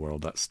countries in the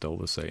world, that's still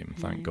the same.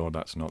 Thank God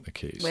that's not the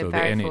case. We're So the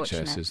very NHS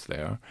fortunate. is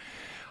there.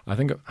 I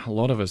think a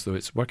lot of us, though,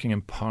 it's working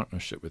in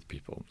partnership with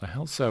people. The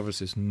health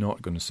service is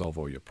not going to solve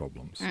all your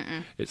problems.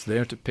 It's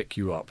there to pick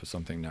you up if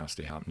something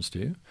nasty happens to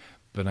you.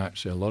 But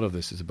actually, a lot of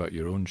this is about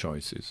your own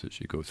choices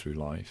as you go through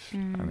life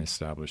and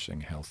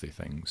establishing healthy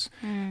things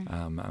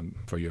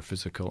for your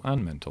physical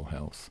and mental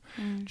health.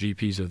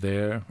 GPs are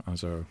there,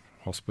 as are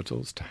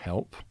hospitals, to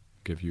help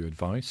give you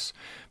advice.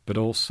 But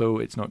also,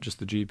 it's not just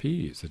the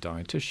GP, it's the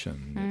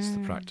dietitian, it's the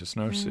practice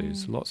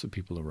nurses, lots of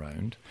people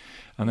around.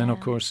 And then, of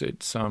course,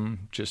 it's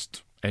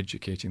just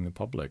educating the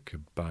public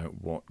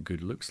about what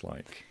good looks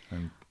like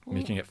and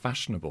making it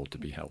fashionable to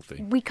be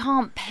healthy. We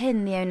can't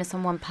pin the onus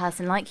on one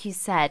person, like you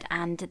said.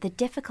 And the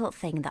difficult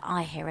thing that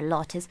I hear a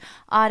lot is,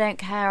 I don't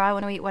care, I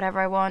want to eat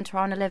whatever I want, or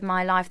I want to live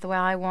my life the way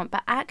I want.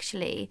 But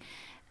actually,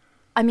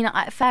 I mean,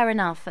 fair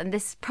enough. And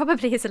this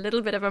probably is a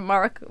little bit of a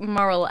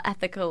moral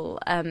ethical,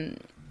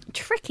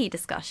 tricky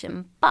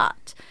discussion.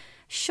 But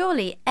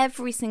surely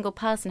every single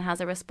person has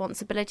a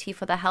responsibility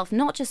for their health,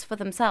 not just for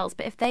themselves,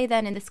 but if they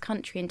then in this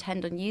country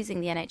intend on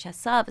using the NHS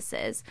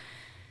services,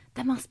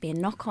 there must be a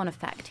knock-on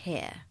effect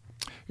here.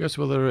 Yes,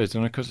 well, there is.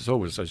 And of course, it's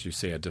always, as you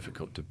say, a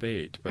difficult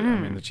debate. But I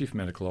mean, the Chief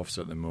Medical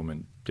Officer at the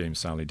moment, James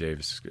Sally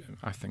Davis,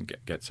 I think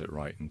gets it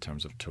right in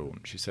terms of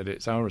tone. She said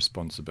it's our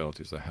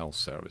responsibility as a health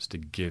service to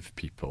give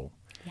people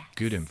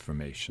good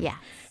information. Yes.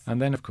 And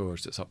then, of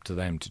course, it's up to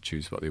them to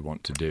choose what they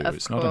want to do. Of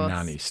It's not a course.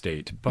 nanny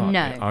state, but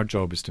No. our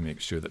job is to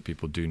make sure that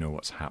people do know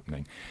what's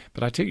happening.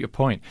 But I take your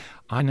point.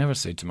 I never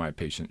say to my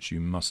patients, you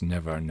must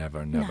never,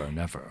 never, never,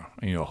 never.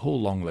 You know, a whole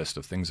long list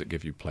of things that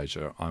give you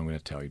pleasure, I'm going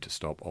to tell you to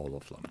stop all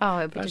of them. Oh,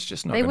 it would That's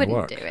just not they going to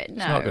wouldn't work. do it. It's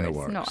No, not going to it's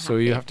work. not So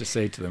you happy. have to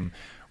say to them,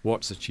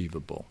 what's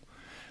achievable?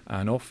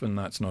 And often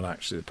that's not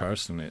actually the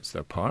person, it's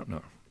their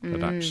partner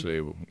that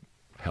actually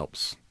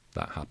helps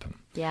that happen.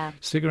 Yeah.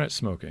 Cigarette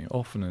smoking,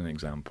 often an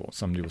example.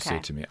 Somebody will say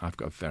Okay. to me, I've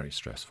got a very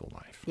stressful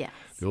life. Yes.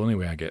 The only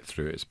way I get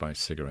through it is by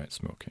cigarette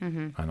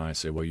smoking. And I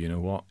say, well, you know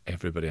what?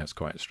 Everybody has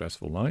quite a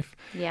stressful life.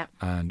 Yeah.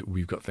 And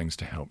we've got things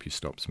to help you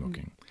stop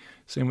smoking.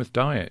 Same with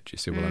diet. You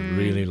say, well, I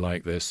really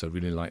like this, I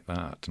really like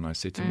that. And I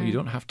say to them, well, you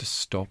don't have to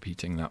stop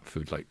eating that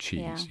food like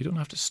cheese. Yeah. You don't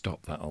have to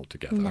stop that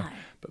altogether. No.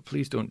 But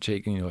please don't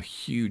take a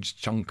huge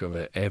chunk of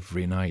it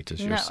every night as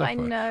your No, supper. I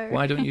know.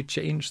 Why don't you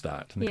change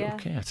that? And they Yeah. go,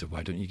 okay. I said,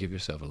 why don't you give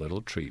yourself a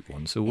little treat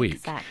once a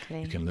week?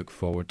 Exactly. You can look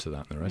forward to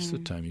that. And the rest of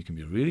the time, you can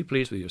be really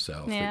pleased with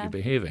yourself that Yeah. you're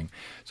behaving.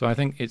 So I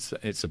think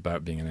it's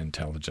about being an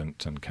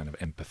intelligent and kind of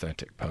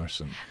empathetic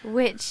person.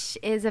 Which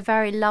is a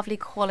very lovely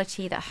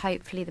quality that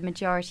hopefully the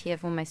majority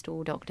of almost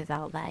all doctors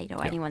out there,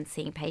 anyone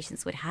seeing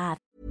patients would have.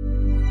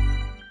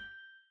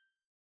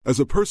 As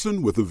a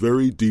person with a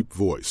very deep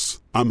voice,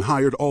 I'm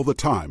hired all the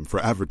time for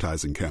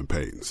advertising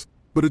campaigns.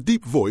 But a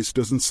deep voice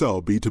doesn't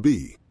sell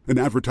B2B, and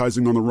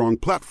advertising on the wrong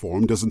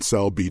platform doesn't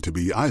sell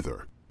B2B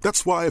either.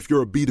 That's why if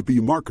you're a B2B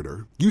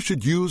marketer, you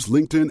should use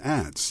LinkedIn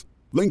ads.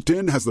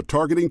 LinkedIn has the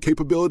targeting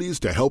capabilities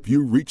to help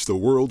you reach the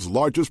world's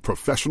largest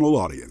professional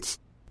audience.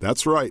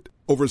 That's right,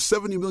 over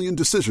 70 million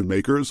decision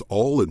makers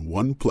all in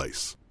one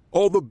place.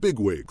 All the big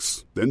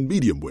wigs, then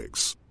medium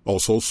wigs,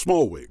 also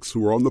small wigs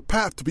who are on the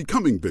path to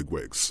becoming big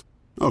wigs.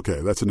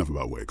 Okay, that's enough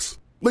about wigs.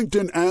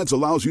 LinkedIn ads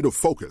allows you to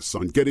focus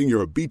on getting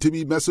your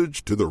B2B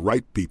message to the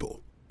right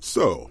people.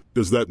 So,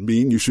 does that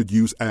mean you should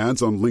use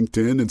ads on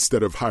LinkedIn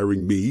instead of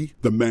hiring me,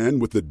 the man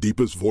with the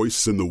deepest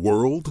voice in the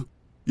world?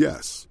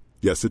 Yes.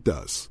 Yes, it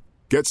does.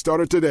 Get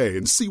started today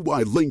and see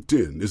why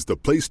LinkedIn is the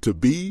place to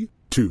be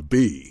to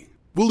be.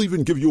 We'll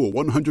even give you a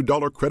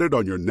 $100 credit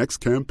on your next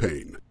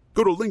campaign.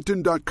 Go to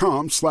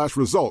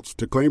linkedin.com/results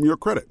to claim your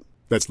credit.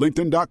 That's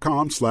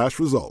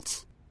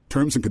linkedin.com/results.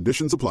 Terms and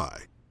conditions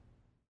apply.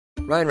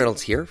 Ryan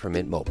Reynolds here from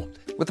Mint Mobile.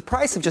 With the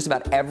price of just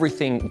about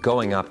everything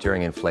going up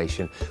during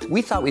inflation,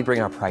 we thought we'd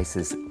bring our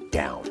prices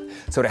down.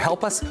 So to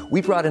help us,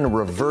 we brought in a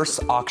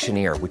reverse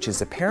auctioneer, which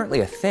is apparently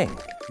a thing.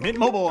 Mint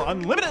Mobile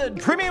Unlimited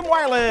Premium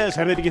Wireless.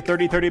 How to get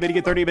 30, 30, bit to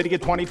get 30, bit to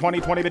get 20,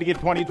 20, 20, bit to get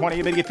 20,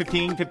 20, bit to get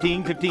 15,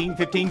 15, 15,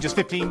 15, just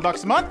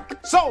 $15 a month?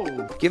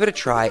 Sold! Give it a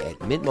try at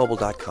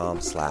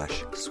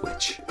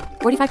mintmobile.com/switch.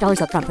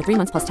 $45 up front for 3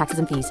 months plus taxes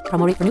and fees.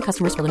 Promo rate for new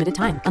customers for limited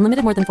time.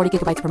 Unlimited more than 40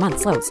 gigabytes per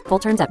month. Slows full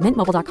terms at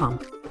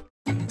mintmobile.com.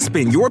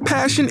 Spin your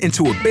passion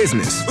into a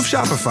business with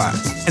Shopify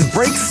and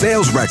break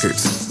sales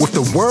records with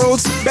the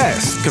world's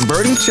best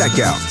converting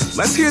checkout.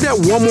 Let's hear that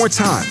one more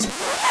time.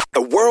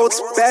 The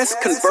world's best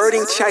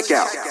converting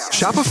checkout.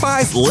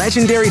 Shopify's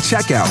legendary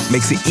checkout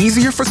makes it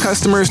easier for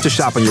customers to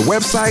shop on your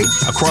website,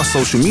 across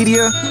social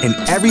media, and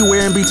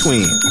everywhere in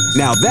between.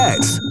 Now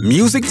that's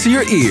music to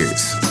your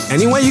ears.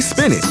 Any way you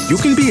spin it, you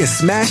can be a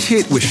smash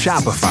hit with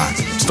Shopify.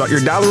 Start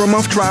your $1 a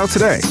month trial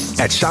today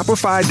at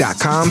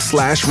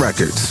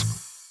shopify.com/records.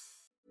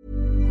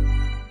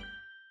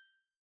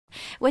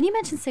 When you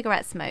mentioned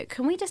cigarette smoke,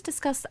 can we just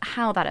discuss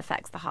how that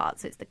affects the heart?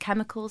 So it's the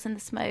chemicals in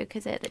the smoke,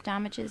 is it, that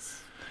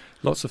damages?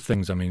 Lots of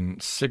things. I mean,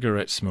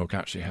 cigarette smoke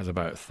actually has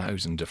about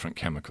 1,000 different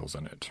chemicals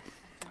in it.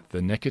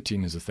 The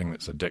nicotine is a thing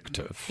that's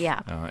addictive. Yeah.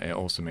 It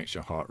also makes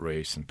your heart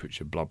race and puts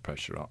your blood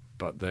pressure up.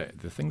 But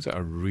the things that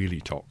are really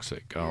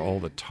toxic are all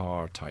the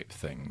tar type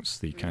things,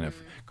 the kind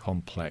of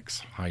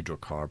complex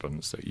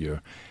hydrocarbons that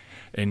you're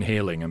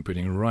inhaling and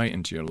putting right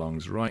into your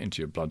lungs, right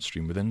into your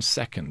bloodstream. Within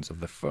seconds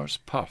of the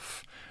first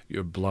puff,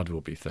 your blood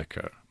will be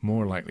thicker,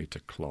 more likely to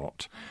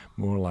clot,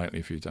 more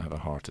likely for you to have a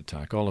heart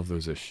attack, all of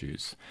those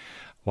issues.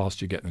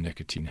 Whilst you get the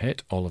nicotine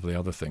hit, all of the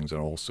other things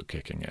are also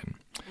kicking in.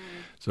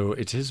 So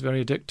it is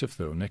very addictive,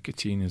 though.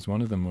 Nicotine is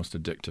one of the most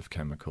addictive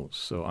chemicals.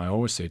 So I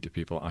always say to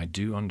people, I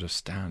do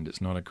understand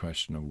it's not a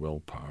question of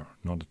willpower,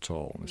 not at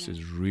all. This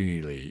is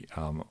really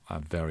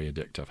a very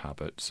addictive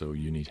habit, so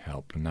you need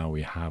help. And now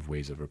we have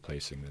ways of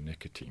replacing the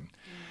nicotine.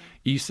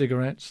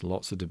 E-cigarettes,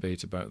 lots of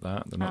debate about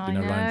that. They've not been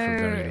around for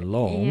very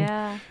long.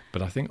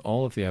 But I think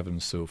all of the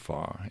evidence so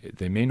far,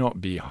 they may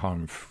not be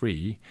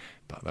harm-free,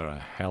 but they're a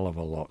hell of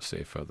a lot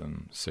safer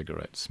than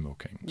cigarette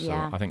smoking. So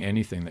I think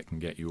anything that can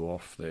get you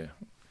off the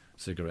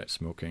cigarette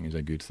smoking is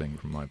a good thing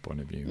from my point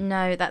of view.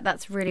 No,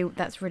 that's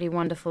really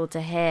wonderful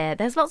to hear.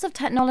 There's lots of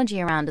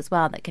technology around as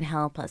well that can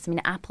help us. I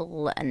mean,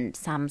 Apple and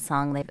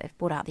Samsung, they've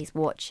brought out these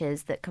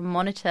watches that can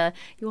monitor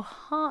your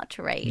heart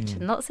rate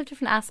and lots of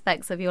different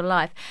aspects of your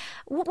life.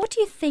 What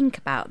do you think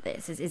about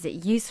this? Is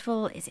it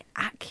useful? Is it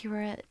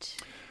accurate?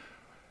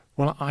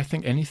 Well, I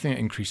think anything that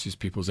increases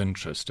people's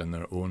interest in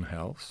their own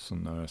health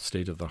and the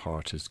state of the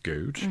heart is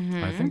good.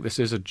 I think this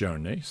is a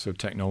journey, so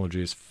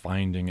technology is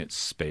finding its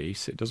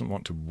space. It doesn't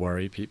want to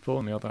worry people.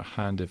 On the other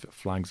hand, if it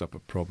flags up a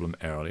problem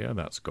earlier,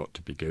 that's got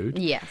to be good.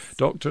 Yes.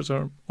 Doctors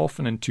are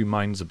often in two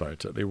minds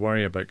about it. They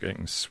worry about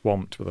getting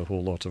swamped with a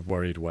whole lot of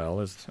worried well,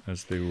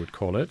 as they would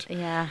call it.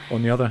 Yeah.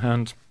 On the other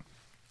hand,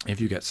 if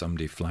you get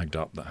somebody flagged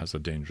up that has a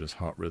dangerous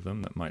heart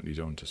rhythm that might lead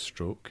on to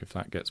stroke, if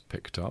that gets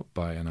picked up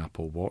by an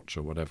Apple Watch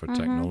or whatever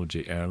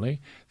technology early,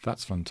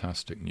 that's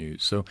fantastic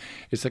news. So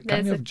it's a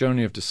kind of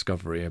journey of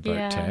discovery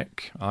about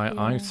tech.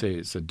 I say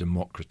it's a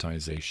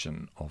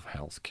democratization of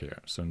healthcare.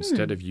 So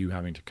instead of you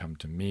having to come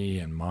to me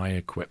and my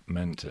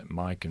equipment at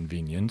my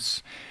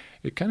convenience,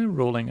 it's kind of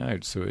rolling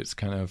out. So it's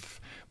kind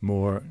of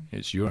more,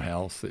 it's your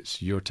health,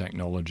 it's your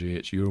technology,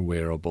 it's your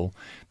wearable,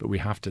 but we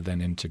have to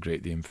then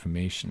integrate the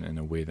information in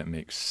a way that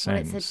makes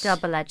sense. Well, it's a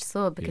double-edged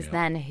sword because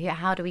then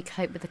how do we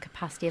cope with the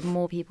capacity of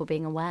more people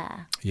being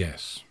aware?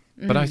 Yes.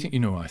 But I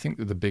think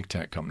that the big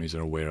tech companies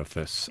are aware of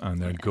this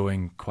and they're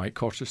going quite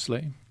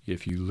cautiously.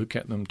 If you look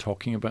at them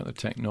talking about the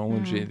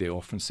technology, they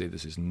often say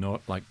this is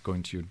not like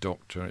going to your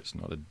doctor. It's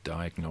not a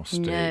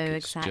diagnostic. No,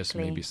 it's exactly. just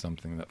maybe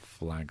something that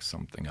flags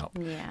something up.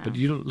 Yeah. But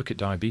you look at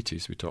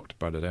diabetes. We talked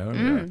about it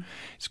earlier.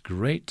 It's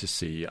great to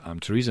see.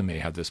 Theresa May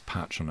had this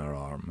patch on her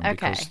arm. And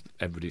because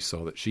everybody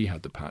saw that she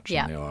had the patch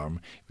on the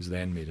arm, it was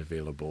then made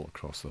available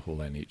across the whole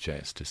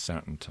NHS to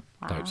certain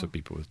types of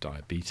people with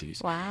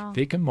diabetes. Wow.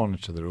 They can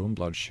monitor their own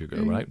blood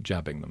sugar without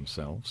jabbing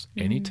themselves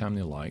anytime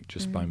they like,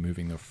 just by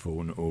moving their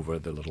phone over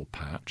the little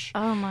patch.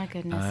 Oh my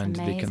goodness, and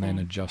amazing. they can then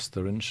adjust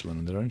their insulin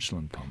and their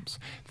insulin pumps.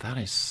 That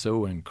is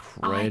so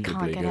incredibly good. I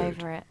can't get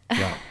over it.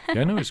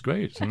 Yeah, no, it's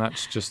great. And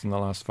that's just in the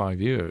last 5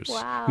 years.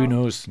 Wow. Who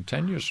knows,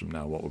 10 years from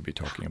now, what we'll be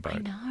talking about.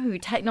 I know.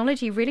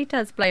 Technology really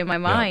does blow my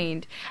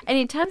mind. And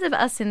in terms of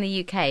us in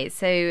the UK,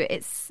 so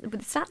it's the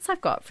stats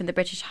I've got from the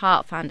British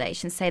Heart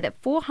Foundation say that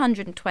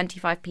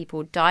 425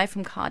 people die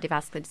from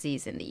cardiovascular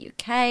disease in the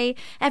UK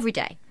every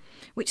day,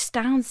 which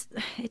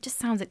just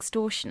sounds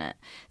extortionate.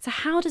 So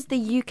how does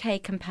the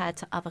UK compare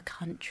to other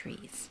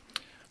countries?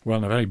 Well,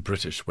 in a very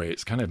British way,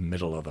 it's kind of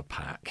middle of the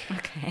pack.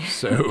 Okay.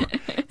 So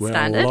we're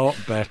Standard. a lot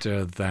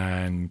better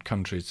than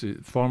countries.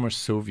 Former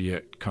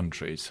Soviet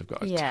countries have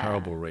got a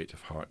terrible rate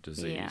of heart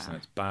disease, and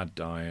it's bad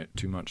diet,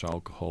 too much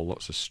alcohol,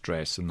 lots of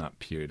stress in that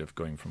period of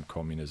going from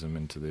communism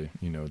into the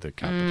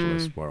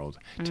capitalist world.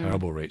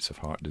 Terrible rates of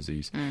heart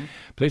disease.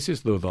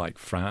 Places though like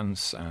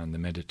France and the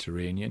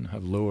Mediterranean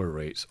have lower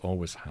rates,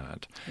 always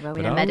had. Well, But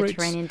we have our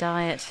Mediterranean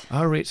diet.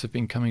 Our rates have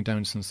been coming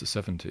down since the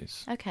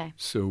 70s. Okay.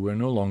 So we're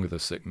no longer the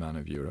sick man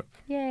of Europe.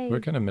 Yay. We're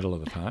kind of middle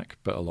of the pack,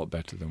 but a lot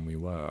better than we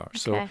were. Okay.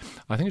 So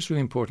I think it's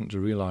really important to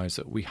realise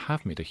that we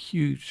have made a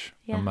huge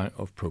amount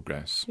of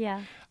progress.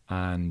 Yeah.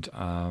 And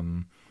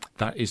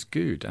that is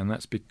good. And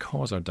that's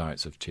because our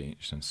diets have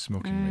changed and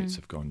smoking rates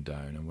have gone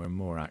down and we're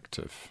more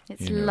active.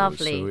 It's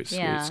lovely. So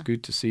it's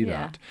good to see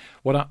that.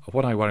 What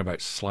I worry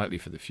about slightly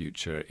for the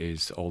future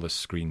is all this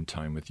screen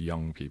time with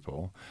young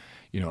people,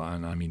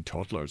 and I mean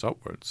toddlers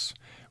upwards,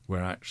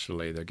 where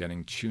actually they're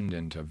getting tuned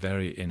into a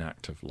very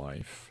inactive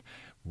life,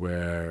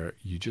 where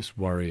you just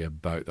worry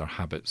about their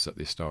habits that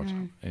they start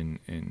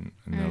in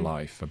their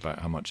life, about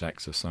how much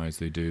exercise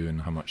they do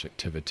and how much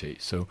activity.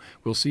 So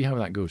we'll see how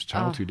that goes.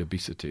 Childhood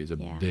obesity is a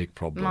big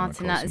problem.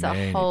 Martin, across that is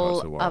many a parts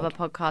of the whole world. other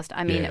podcast.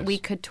 I mean, Yes. we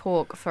could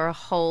talk for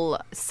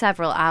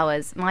several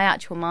hours. My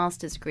actual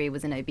master's degree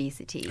was in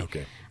obesity.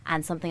 Okay.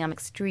 And something I'm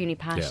extremely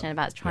passionate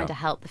about is trying to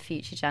help the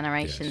future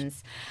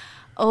generations. Yes.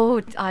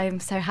 Oh, I'm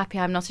so happy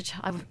I'm not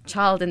a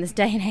child in this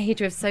day and age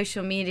with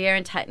social media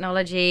and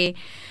technology.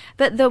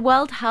 But the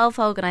World Health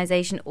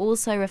Organization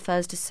also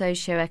refers to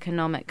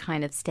socioeconomic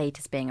kind of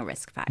status being a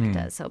risk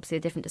factor. So obviously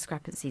there are different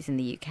discrepancies in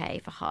the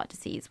UK for heart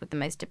disease, with the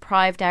most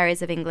deprived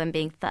areas of England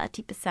being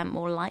 30%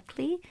 more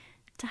likely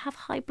to have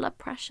high blood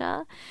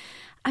pressure.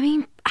 I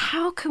mean,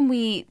 how can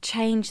we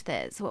change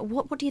this?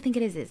 What do you think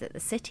it is? Is it the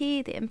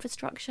city, the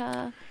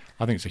infrastructure?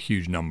 I think it's a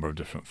huge number of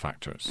different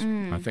factors.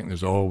 I think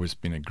there's always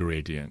been a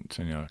gradient,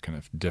 a kind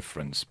of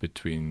difference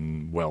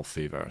between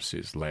wealthy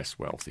versus less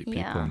wealthy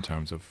people in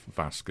terms of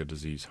vascular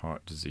disease,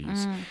 heart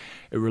disease.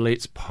 It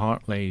relates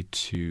partly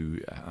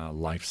to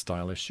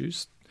lifestyle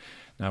issues.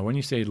 Now, when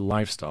you say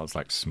lifestyle, it's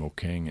like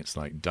smoking, it's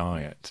like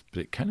diet,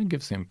 but it kind of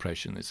gives the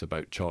impression it's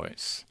about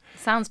choice.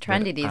 Sounds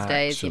trendy these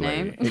days,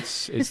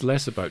 It's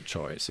less about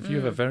choice. If you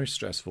have a very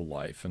stressful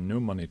life and no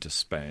money to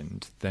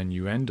spend, then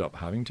you end up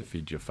having to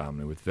feed your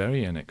family with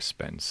very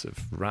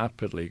inexpensive,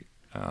 rapidly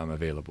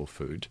available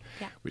food,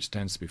 which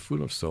tends to be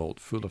full of salt,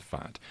 full of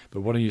fat.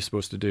 But what are you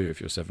supposed to do if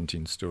you're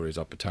 17 stories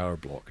up a tower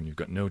block and you've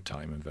got no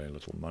time and very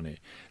little money?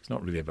 It's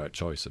not really about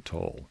choice at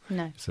all.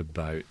 No. It's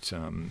about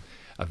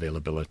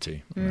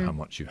availability and how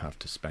much you have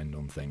to spend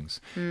on things.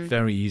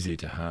 Very easy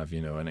to have,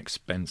 an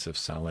expensive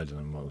salad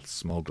and a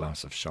small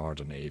glass of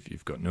Chardonnay if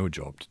you've got no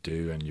job to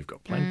do and you've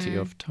got plenty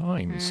of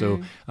time.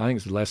 So I think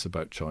it's less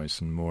about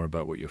choice and more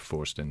about what you're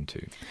forced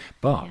into.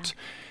 But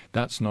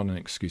that's not an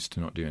excuse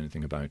to not do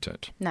anything about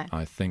it. No.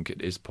 I think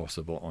it is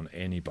possible on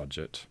any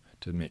budget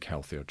to make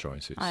healthier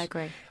choices. I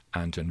agree.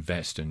 And to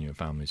invest in your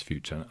family's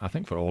future. I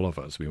think for all of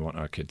us, we want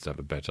our kids to have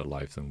a better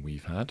life than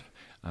we've had.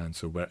 And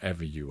so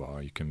wherever you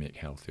are, you can make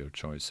healthier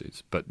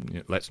choices. But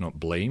let's not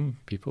blame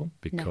people,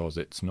 because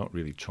it's not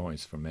really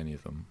choice for many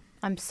of them.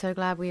 I'm so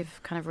glad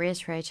we've kind of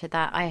reiterated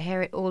that. I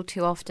hear it all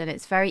too often.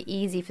 It's very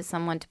easy for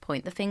someone to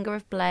point the finger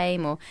of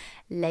blame or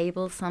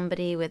label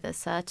somebody with a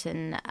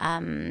certain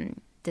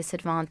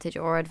disadvantage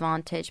or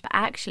advantage. But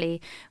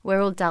actually,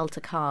 we're all dealt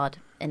a card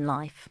in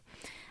life.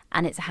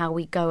 And it's how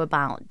we go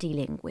about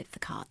dealing with the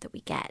card that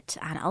we get.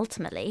 And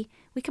ultimately,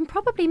 we can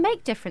probably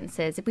make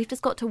differences. We've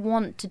just got to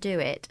want to do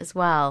it as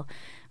well.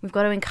 We've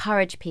got to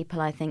encourage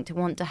people, I think, to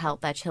want to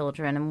help their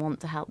children and want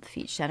to help the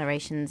future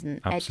generations.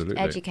 And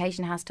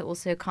education has to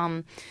also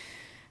come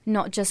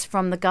not just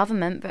from the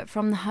government, but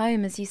from the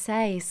home, as you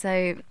say.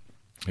 So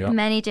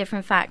many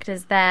different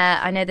factors there.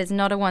 I know there's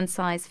not a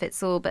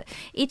one-size-fits-all, but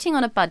eating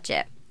on a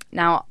budget.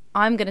 Now,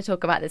 I'm going to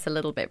talk about this a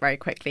little bit very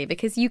quickly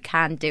because you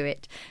can do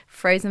it.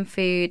 Frozen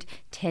food,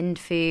 tinned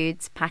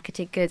foods,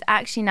 packeted goods.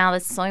 Actually, now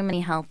there's so many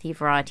healthy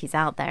varieties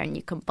out there and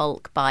you can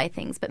bulk buy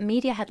things. But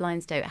media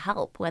headlines don't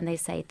help when they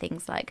say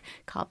things like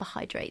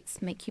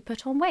carbohydrates make you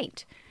put on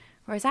weight.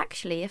 Whereas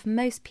actually, if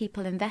most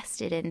people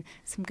invested in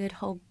some good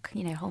whole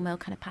meal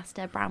kind of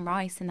pasta, brown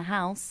rice in the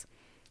house,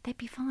 they'd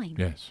be fine.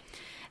 Yes.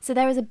 So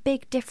there is a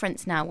big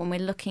difference now when we're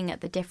looking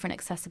at the different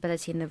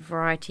accessibility and the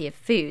variety of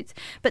foods.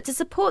 But to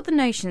support the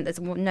notion that there's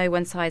no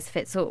one size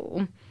fits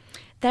all,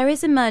 there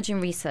is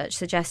emerging research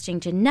suggesting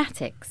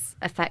genetics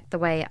affect the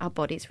way our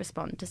bodies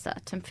respond to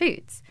certain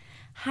foods.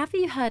 Have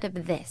you heard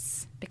of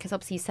this? Because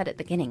obviously you said at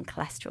the beginning,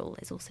 cholesterol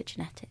is also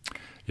genetic.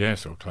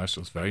 Yes, so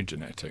cholesterol is very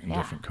genetic, and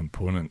different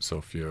components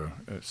of your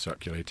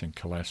circulating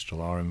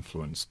cholesterol are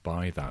influenced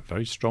by that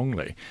very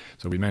strongly.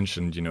 So we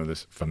mentioned,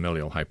 this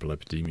familial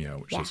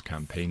hyperlipidemia, which there's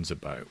campaigns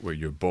about, where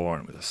you're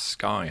born with a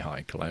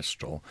sky-high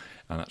cholesterol,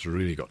 and that's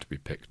really got to be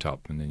picked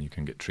up, and then you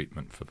can get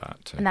treatment for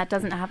that. And that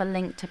doesn't have a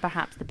link to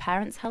perhaps the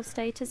parents' health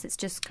status? It's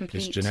just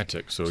complete... It's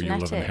genetic, so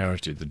you'll have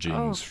inherited the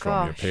genes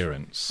from your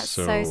parents. That's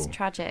so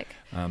tragic.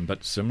 But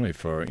But similarly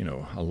for,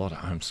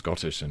 I'm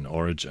Scottish in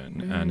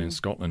origin, and in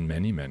Scotland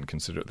many men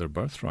consider it their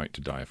birthright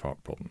to die of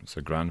heart problems.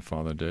 Their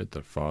grandfather did,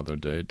 their father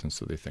did, and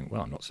so they think,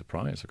 well, I'm not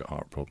surprised I've got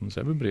heart problems.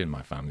 Everybody in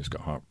my family's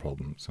got heart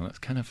problems. And that's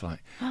kind of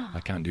like,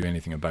 I can't do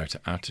anything about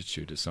it.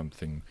 Attitude is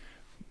something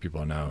people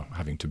are now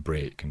having to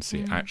break and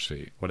say,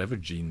 actually, whatever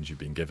genes you've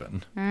been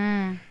given,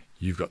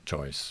 you've got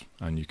choice,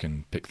 and you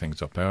can pick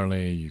things up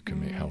early, you can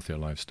make healthier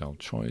lifestyle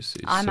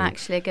choices. I'm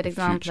actually a good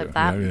example of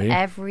that. Really?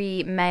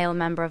 Every male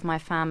member of my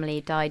family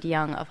died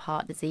young of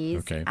heart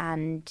disease.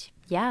 And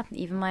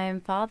even my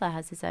own father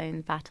has his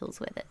own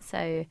battles with it.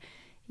 So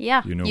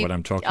yeah, you know what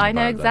I'm talking about. I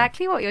know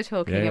exactly what you're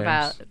talking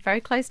about.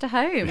 Very close to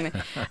home.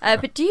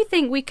 But do you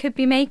think we could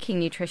be making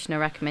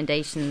nutritional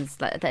recommendations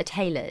that are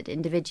tailored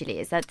individually?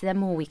 Is there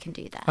more we can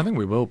do there? I think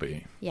we will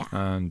be. Yeah.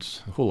 And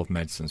the whole of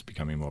medicine is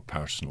becoming more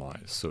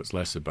personalised. So it's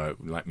less about,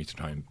 let me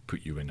try and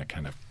put you in a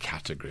kind of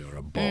category or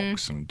a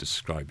box and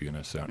describe you in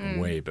a certain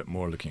way, but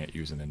more looking at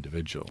you as an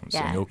individual and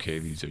saying, okay,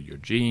 these are your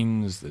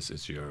genes, this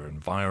is your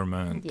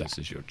environment, this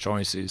is your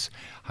choices.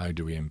 How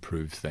do we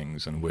improve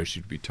things, and where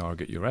should we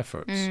target your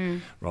efforts?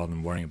 Rather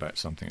than worrying about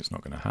something that's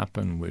not going to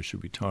happen, where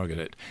should we target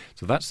it?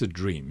 So that's the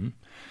dream.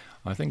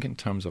 I think in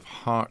terms of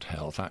heart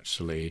health,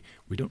 actually,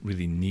 we don't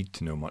really need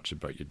to know much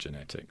about your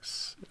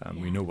genetics.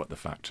 We know what the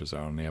factors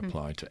are, and they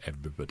apply to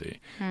everybody.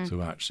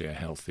 So actually a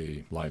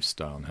healthy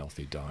lifestyle and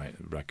healthy diet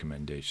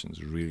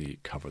recommendations really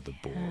cover the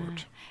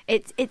board.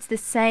 It's the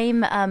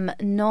same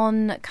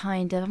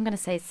non-kind of, I'm going to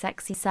say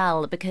sexy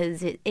sell,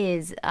 because it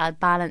is a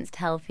balanced,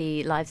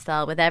 healthy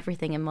lifestyle with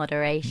everything in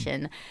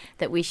moderation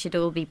that we should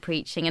all be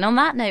preaching. And on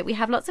that note, we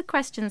have lots of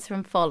questions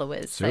from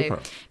followers.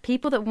 Super. So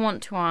people that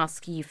want to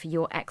ask you for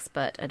your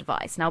expert advice.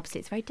 Now, obviously,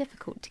 it's very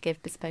difficult to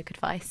give bespoke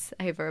advice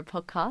over a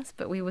podcast,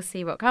 but we will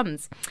see what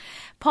comes.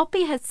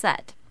 Poppy has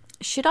said,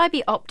 should I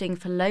be opting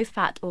for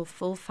low-fat or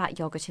full-fat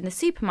yogurt in the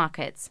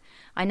supermarkets?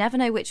 I never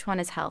know which one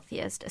is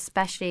healthiest,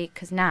 especially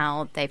because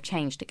now they've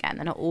changed again.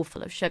 They're not all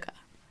full of sugar.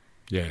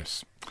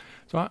 Yes.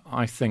 So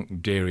I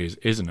think dairy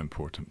is an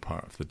important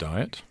part of the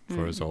diet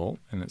for us all,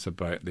 and it's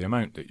about the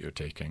amount that you're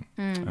taking,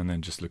 and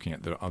then just looking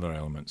at the other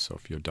elements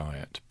of your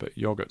diet. But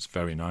yogurt's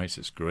very nice.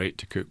 It's great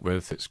to cook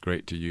with. It's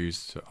great to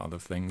use to other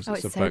things. Oh,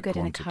 it's about so good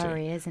quantity. in a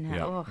curry, isn't it?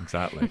 Yeah,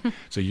 exactly.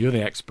 So you're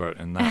the expert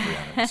in that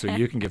reality. So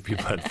you can give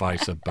people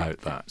advice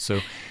about that. So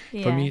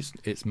for me,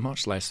 it's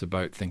much less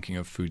about thinking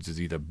of foods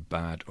as either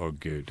bad or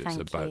good. It's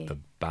about the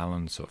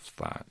balance of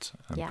that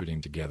and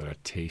putting together a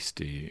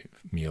tasty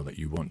meal that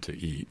you want to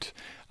eat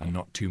and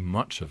not too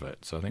much of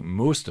it. So I think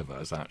most of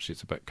us, actually,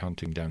 it's about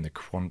cutting down the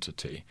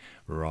quantity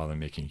rather than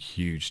making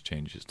huge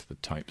changes to the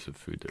types of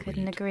food that we eat.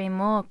 Couldn't agree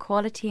more.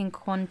 Quality and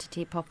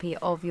quantity, Poppy,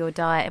 of your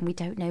diet. And we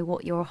don't know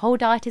what your whole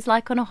diet is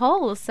like on a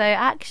whole. So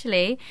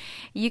actually,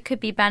 you could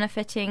be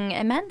benefiting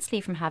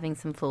immensely from having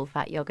some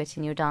full-fat yogurt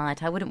in your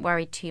diet. I wouldn't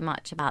worry too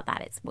much about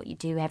that. It's what you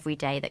do every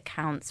day that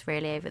counts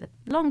really over the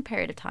long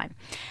period of time.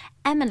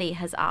 Emily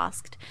has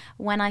asked,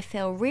 when I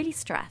feel really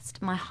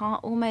stressed, my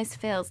heart almost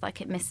feels like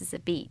it misses a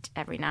beat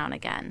every now and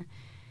again.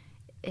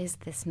 Is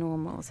this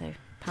normal? So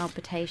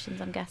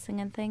palpitations, I'm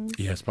guessing, and things?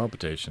 Yes,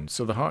 palpitations.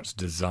 So the heart's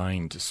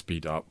designed to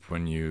speed up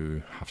when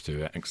you have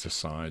to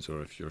exercise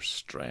or if you're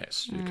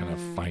stressed. You kind of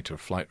fight or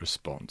flight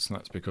response, and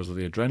that's because of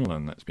the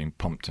adrenaline that's being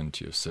pumped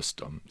into your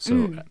system.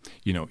 So,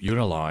 you're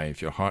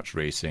alive, your heart's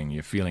racing,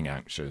 you're feeling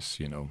anxious,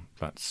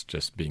 that's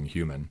just being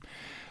human.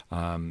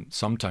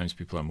 Sometimes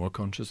people are more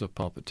conscious of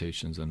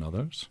palpitations than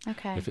others.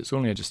 Okay. If it's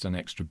only just an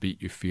extra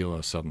beat, you feel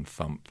a sudden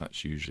thump,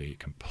 that's usually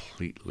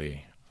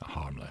completely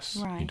harmless.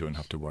 Right. You don't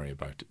have to worry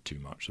about it too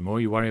much. The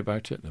more you worry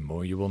about it, the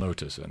more you will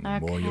notice it, and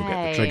the more you'll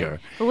get the trigger.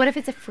 But what if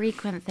it's a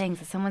frequent thing?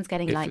 So someone's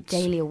getting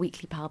daily or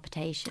weekly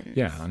palpitations.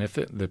 Yeah, and if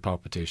the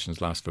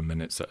palpitations last for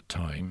minutes at a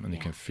time, and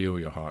you can feel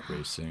your heart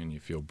racing, and you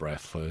feel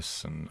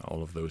breathless, and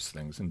all of those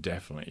things, then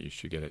definitely you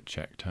should get it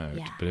checked out.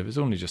 Yeah. But if it's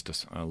only just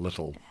a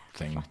little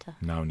thing flutter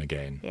now and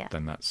again,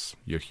 then that's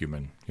you're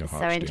human. Your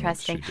heart's so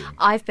interesting. doing what it should do.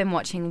 I've been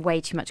watching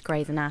way too much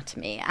Grey's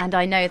Anatomy, and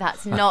I know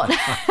that's not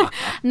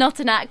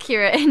not an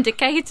accurate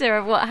indicator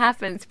of what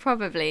happens,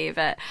 probably.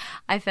 But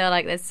I feel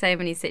like there's so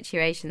many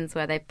situations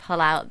where they pull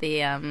out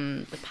the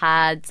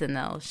pads and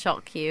they'll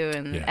shock you,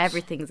 and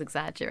everything's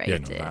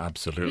exaggerated. Yeah, no,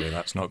 absolutely,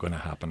 that's not going to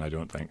happen. I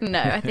don't think.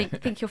 No, I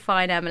think you'll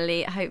find,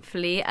 Emily.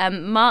 Hopefully,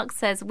 Mark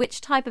says,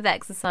 which type of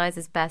exercise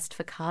is best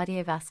for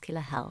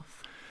cardiovascular health?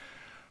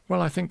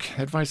 Well, I think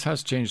advice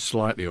has changed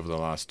slightly over the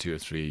last 2 or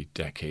 3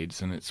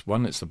 decades, and it's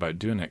about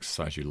doing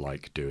exercise you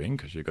like doing,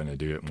 because you're going to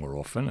do it more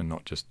often and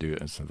not just do it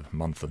in the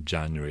month of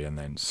January and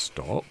then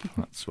stop.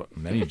 That's what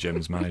many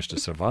gyms manage to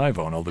survive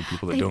on, all the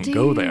people that don't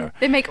go there.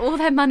 They make all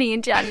their money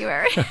in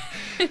January.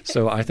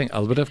 So I think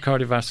a little bit of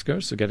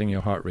cardiovascular, so getting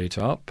your heart rate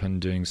up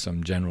and doing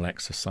some general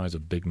exercise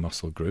of big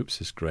muscle groups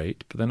is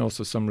great, but then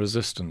also some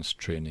resistance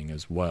training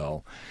as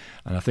well.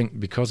 And I think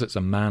because it's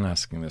a man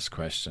asking this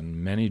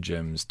question, many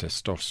gyms,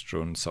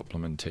 testosterone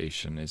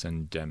supplementation is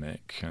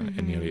endemic, and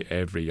nearly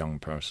every young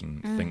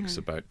person thinks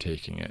about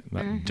taking it.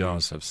 That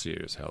does have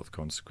serious health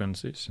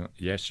consequences.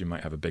 Yes, you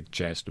might have a big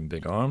chest and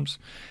big arms,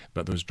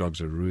 but those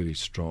drugs are really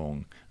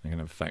strong and can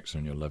have effects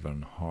on your liver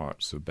and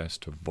heart, so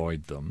best to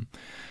avoid them.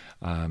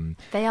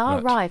 They are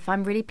rife.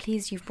 I'm really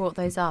pleased you've brought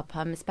those up,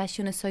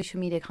 especially on a social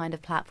media kind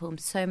of platform.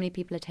 So many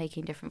people are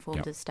taking different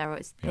forms of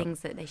steroids,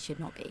 things that they should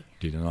not be.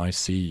 Indeed, and I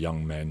see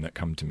young men that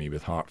come to me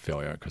with heart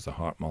failure because the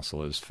heart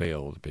muscle has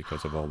failed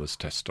because of all this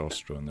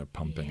testosterone they're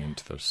pumping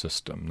into their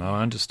system. Now,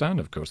 I understand,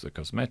 of course, the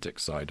cosmetic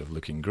side of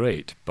looking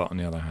great, but on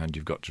the other hand,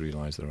 you've got to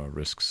realise there are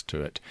risks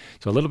to it.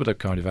 So a little bit of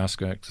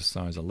cardiovascular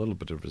exercise, a little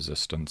bit of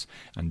resistance,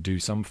 and do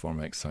some form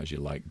of exercise you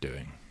like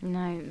doing.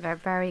 No,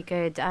 very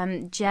good.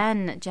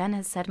 Jen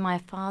has said, my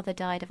father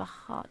died of a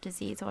heart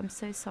disease. Oh, I'm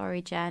so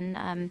sorry,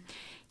 Jen.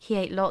 He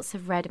ate lots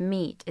of red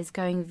meat. Is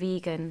going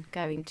vegan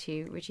going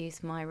to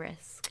reduce my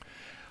risk?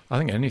 I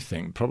think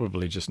anything,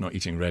 probably just not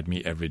eating red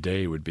meat every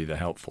day would be the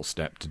helpful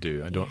step to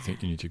do. I don't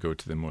think you need to go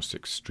to the most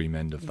extreme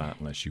end of that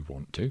unless you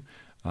want to.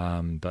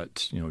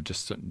 But,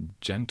 just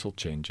gentle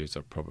changes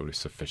are probably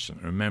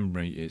sufficient.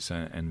 Remember, it's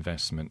an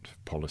investment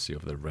policy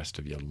over the rest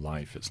of your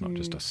life. It's not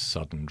just a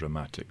sudden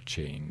dramatic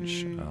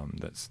change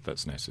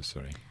that's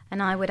necessary.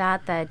 And I would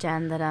add there,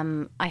 Jen, that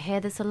I hear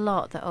this a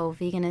lot, that,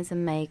 veganism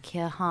may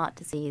cure heart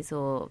disease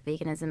or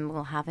veganism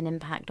will have an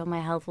impact on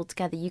my health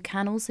altogether. You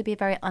can also be a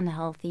very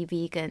unhealthy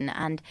vegan,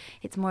 and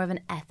it's more of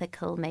an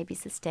ethical, maybe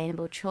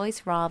sustainable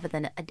choice rather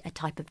than a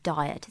type of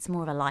diet. It's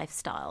more of a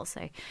lifestyle.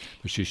 So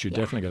she should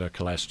definitely get a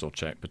cholesterol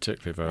check,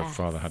 particularly if her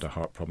father had a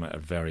heart problem at a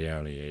very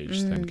early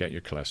age. Then get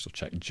your cholesterol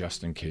check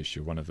just in case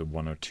you're one of the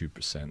 1 or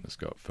 2% that's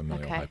got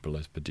familial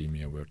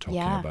hyperlipidemia. We're talking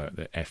about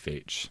the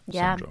FH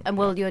syndrome. And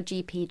will your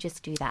GP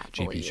just do that?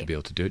 GP should be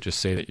able to do it. Just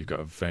say that you've got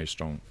a very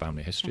strong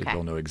family history.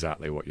 They'll know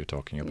exactly what you're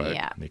talking about.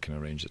 And they can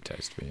arrange the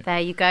test for you. There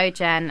you go,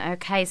 Jen.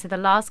 Okay, so the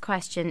last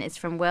question is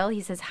from Will.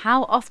 He says,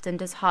 how often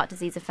does heart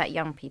disease affect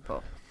young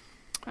people?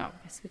 Oh, I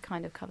guess we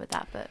kind of covered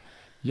that, but...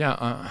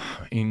 Yeah,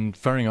 in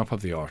furring up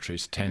of the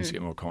arteries tends to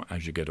get more common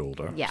as you get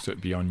older. Yeah. So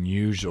it'd be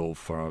unusual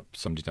for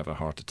somebody to have a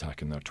heart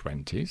attack in their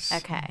 20s.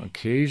 Okay.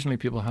 Occasionally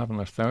people have in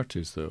their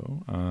 30s,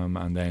 though.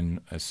 And then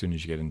as soon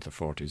as you get into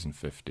 40s and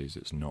 50s,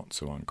 it's not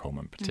so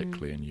uncommon,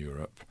 particularly in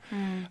Europe.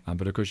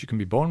 But of course, you can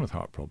be born with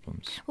heart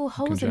problems. Well,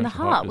 holes in the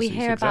heart. We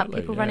hear about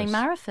people running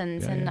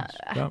marathons.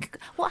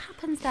 What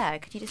happens there?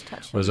 Could you just touch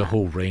on that? There's a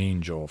whole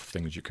range of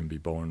things you can be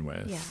born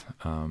with.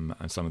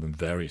 And some of them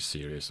very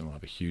serious and will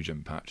have a huge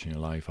impact on your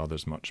life.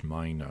 Others much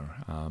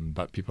minor,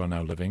 but people are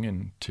now living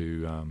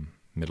into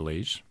middle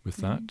age with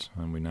that,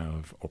 and we now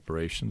have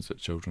operations that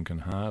children can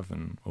have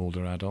and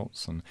older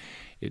adults, and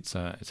it's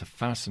a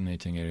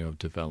fascinating area of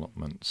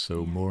development.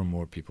 So more and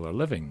more people are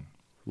living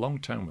long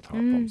term with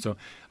heart problems. So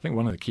I think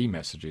one of the key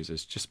messages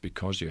is just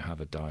because you have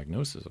a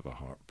diagnosis of a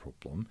heart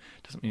problem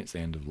doesn't mean it's the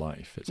end of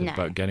life. It's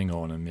about getting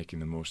on and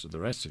making the most of the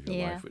rest of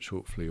your life, which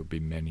hopefully will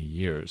be many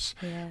years.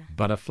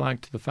 But a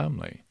flag to the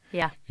family.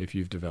 Yeah. If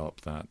you've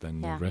developed that,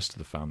 then the rest of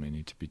the family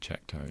need to be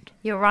checked out.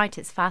 You're right,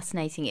 it's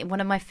fascinating.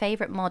 One of my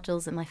favourite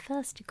modules in my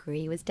first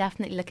degree was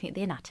definitely looking at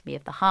the anatomy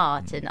of the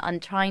heart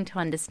and trying to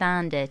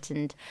understand it.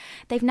 And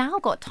they've now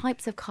got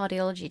types of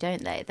cardiology,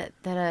 don't they, that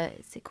are,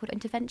 is it called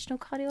interventional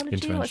cardiology?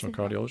 Interventional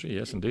cardiology,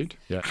 yes, indeed.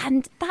 Yeah.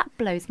 And that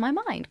blows my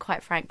mind,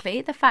 quite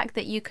frankly, the fact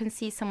that you can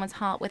see someone's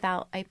heart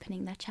without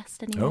opening their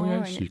chest anymore. Oh,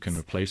 yes, you can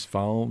replace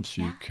valves,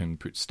 you can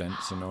put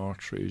stents in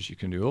arteries, you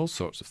can do all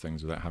sorts of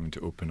things without having to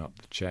open up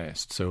the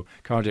chest. So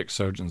cardiac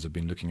surgeons have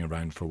been looking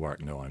around for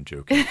work. No, I'm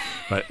joking.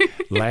 But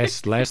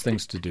less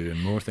things to do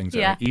and more things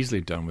that are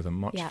easily done with a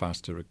much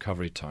faster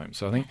recovery time.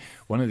 So I think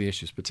one of the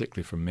issues,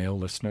 particularly for male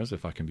listeners,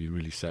 if I can be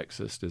really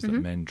sexist, is that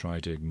men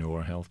try to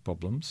ignore health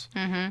problems.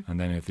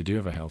 And then if they do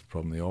have a health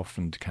problem, they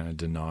often kind of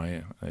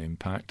deny the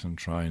impact and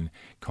try and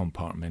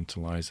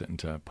compartmentalize it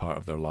into a part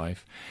of their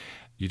life.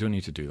 You don't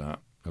need to do that.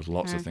 There's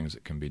lots of things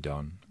that can be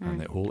done, and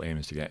the whole aim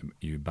is to get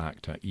you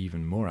back to an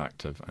even more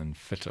active and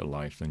fitter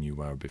life than you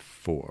were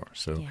before.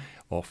 So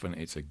often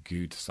it's a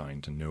good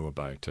sign to know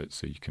about it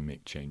so you can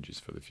make changes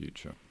for the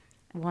future.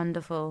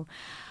 Wonderful.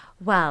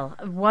 Well,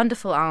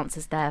 wonderful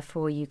answers there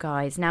for you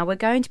guys. Now we're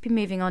going to be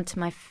moving on to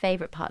my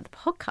favourite part of the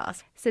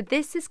podcast. So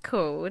this is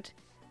called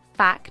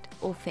Fact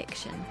or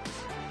Fiction.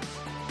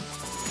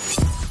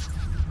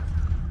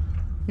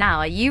 Now,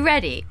 are you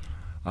ready?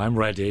 I'm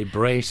ready,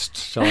 braced,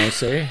 shall I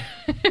say?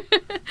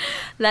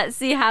 Let's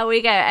see how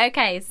we go.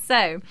 Okay,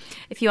 so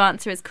if you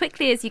answer as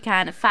quickly as you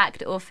can,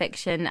 fact or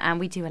fiction, and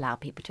we do allow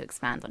people to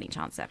expand on each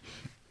answer.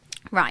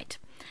 Right.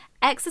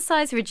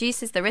 Exercise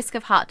reduces the risk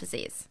of heart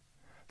disease.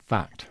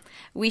 Fact.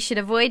 We should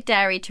avoid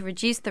dairy to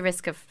reduce the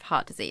risk of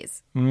heart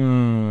disease.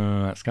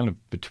 That's kind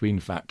of between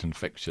fact and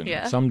fiction.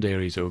 Yeah. Some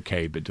dairy's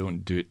okay, but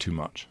don't do it too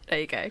much.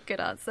 There you go. Good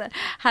answer.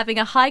 Having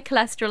a high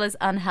cholesterol is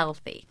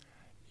unhealthy.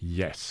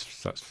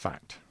 Yes, that's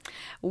fact.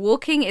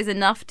 Walking is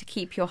enough to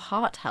keep your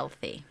heart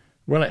healthy.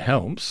 Well, it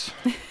helps.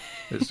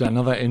 It's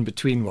another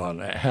in-between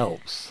one. It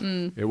helps.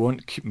 It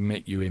won't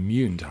make you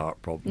immune to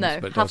heart problems. No,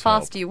 but it how does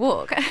fast help. do you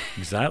walk?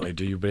 Exactly.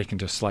 Do you break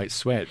into a slight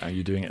sweat? Are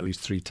you doing it at least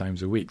 3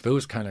 times a week?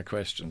 Those kind of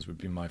questions would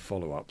be my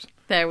follow-ups.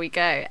 There we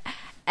go.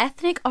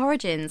 Ethnic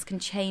origins can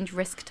change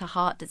risk to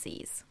heart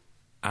disease.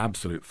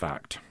 Absolute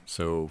fact.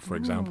 So, for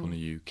example, in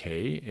the UK,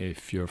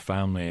 if your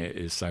family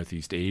is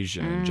Southeast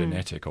Asian in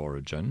genetic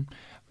origin,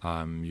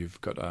 you've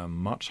got a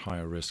much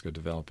higher risk of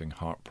developing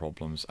heart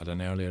problems at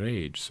an earlier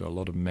age. So a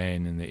lot of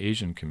men in the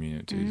Asian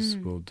communities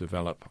will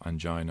develop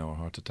angina or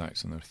heart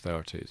attacks in their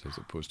 30s as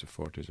opposed to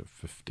 40s or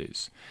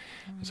 50s.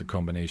 It's a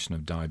combination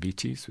of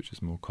diabetes, which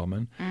is more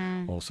common,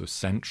 also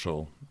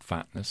central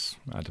fatness,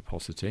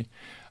 adiposity,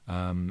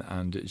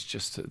 and it's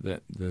just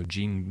that the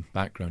gene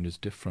background is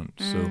different.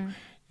 So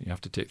you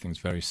have to take things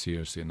very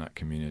seriously in that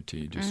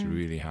community. You just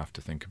really have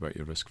to think about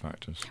your risk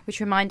factors.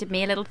 Which reminded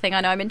me a little thing. I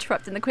know I'm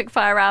interrupting the quick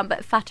fire round,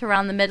 but fat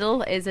around the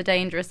middle is a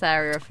dangerous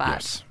area of fat.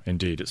 Yes,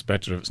 indeed. It's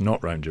better if it's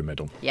not round your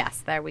middle.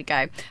 Yes, there we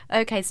go.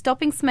 Okay,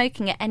 stopping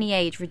smoking at any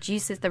age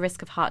reduces the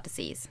risk of heart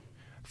disease.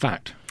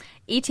 Fact.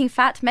 Eating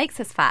fat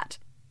makes us fat.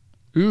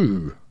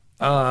 Ooh.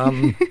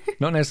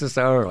 Not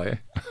necessarily.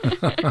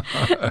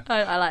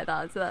 I like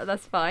that, so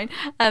that's fine.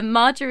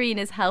 Margarine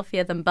is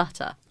healthier than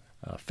butter.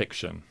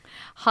 Fiction.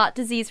 Heart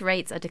disease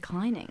rates are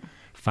declining.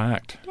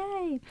 Fact.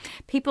 Yay.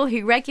 People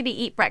who regularly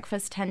eat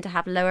breakfast tend to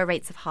have lower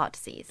rates of heart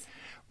disease.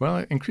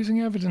 Well, increasing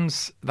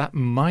evidence that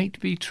might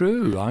be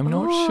true. I'm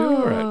not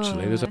sure,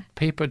 actually. There's a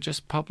paper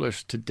just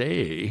published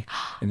today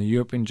in the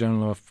European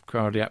Journal of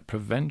Cardiac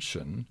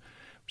Prevention.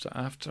 So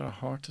after a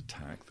heart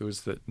attack,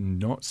 those that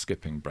not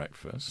skipping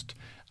breakfast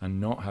and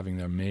not having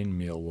their main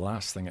meal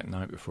last thing at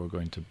night before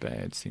going to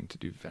bed seem to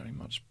do very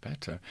much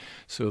better.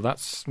 So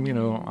that's,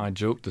 I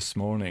joked this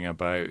morning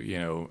about,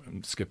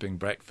 skipping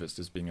breakfast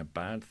as being a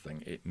bad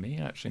thing. It may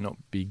actually not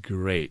be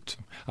great.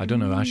 I don't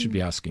know. I should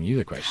be asking you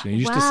the question. You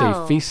used to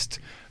say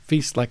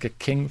feast like a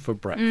king for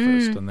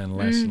breakfast and then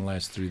less and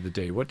less through the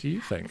day. What do you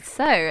think?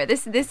 So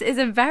this is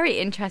a very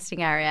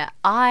interesting area.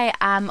 I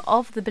am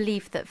of the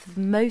belief that for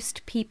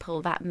most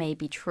people that may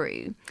be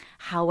true.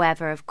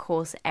 However, of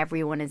course,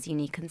 everyone is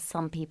unique and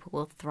some people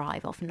will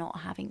thrive off not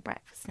having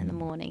breakfast in the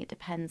morning. It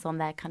depends on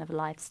their kind of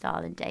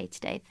lifestyle and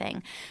day-to-day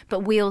thing. But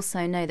we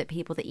also know that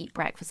people that eat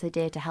breakfast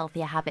adhere to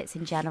healthier habits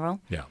in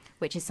general,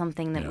 which is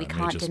something that we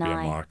can't just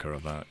deny. Be a marker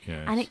of that,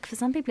 yes. And for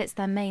some people, it's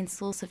their main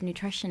source of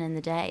nutrition in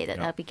the day that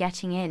they'll be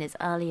getting in is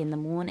early in the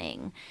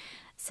morning.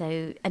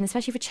 So, and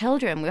especially for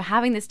children, we're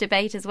having this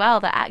debate as well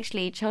that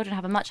actually children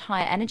have a much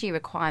higher energy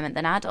requirement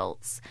than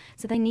adults.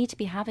 So they need to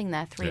be having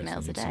their 3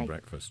 meals a day. Some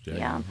breakfast,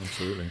 yeah,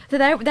 absolutely. So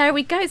there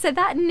we go. So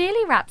that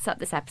nearly wraps up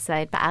this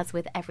episode. But as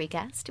with every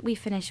guest, we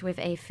finish with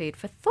a food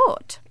for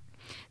thought.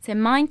 So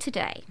mine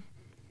today.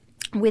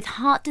 With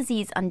heart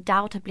disease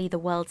undoubtedly the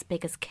world's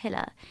biggest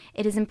killer,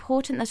 it is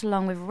important that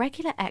along with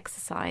regular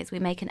exercise, we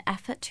make an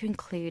effort to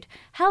include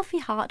healthy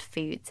heart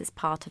foods as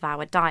part of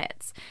our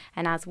diets.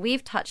 And as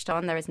we've touched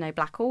on, there is no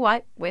black or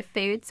white with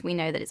foods. We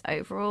know that it's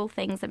overall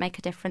things that make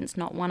a difference,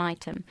 not one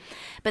item.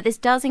 But this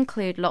does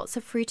include lots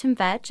of fruit and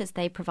veg as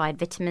they provide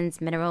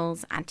vitamins,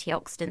 minerals,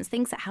 antioxidants,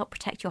 things that help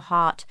protect your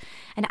heart.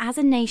 And as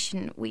a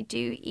nation, we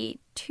do eat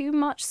too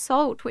much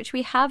salt, which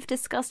we have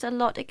discussed a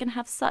lot. It can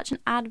have such an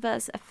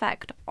adverse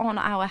effect on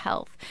our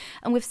health.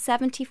 And with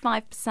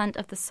 75%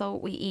 of the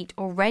salt we eat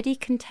already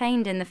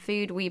contained in the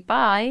food we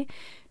buy,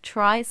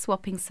 try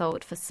swapping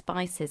salt for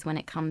spices when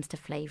it comes to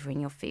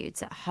flavouring your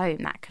foods at home.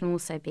 That can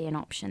also be an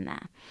option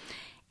there.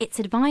 It's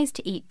advised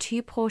to eat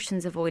 2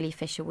 portions of oily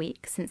fish a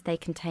week since they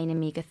contain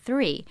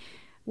omega-3,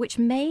 which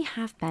may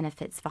have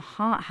benefits for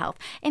heart health.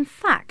 In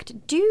fact,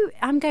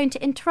 I'm going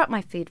to interrupt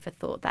my food for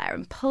thought there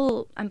and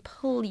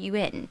pull you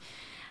in.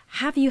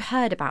 Have you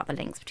heard about the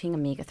links between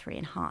omega-3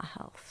 and heart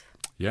health?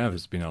 Yeah,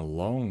 there's been a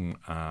long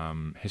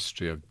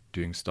history of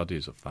doing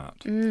studies of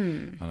that.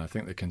 And I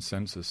think the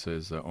consensus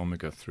is that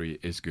omega-3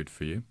 is good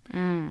for you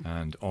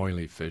and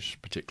oily fish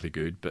particularly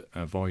good, but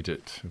avoid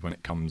it when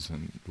it comes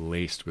in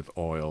laced with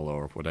oil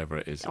or whatever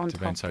it is. It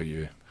depends how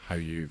you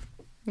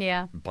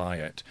buy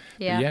it.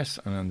 Yeah. But yes,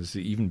 and there's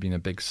even been a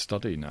big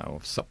study now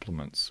of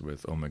supplements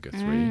with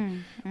omega-3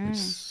 which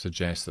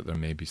suggests that there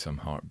may be some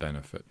heart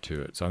benefit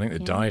to it. So I think the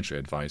dietary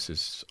advice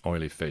is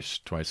oily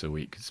fish twice a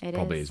week. It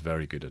probably is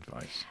very good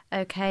advice.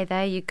 Okay,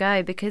 there you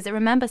go. Because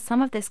remember,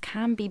 some of this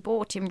can be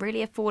bought in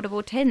really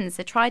affordable tins.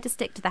 So try to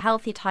stick to the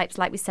healthy types,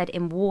 like we said,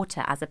 in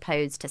water as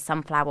opposed to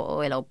sunflower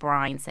oil or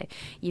brine. So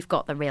you've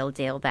got the real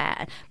deal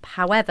there.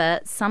 However,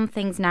 some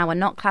things now are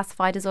not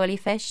classified as oily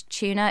fish.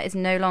 Tuna is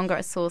no longer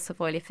a source of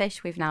oily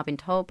fish, we've now been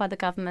told by the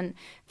government.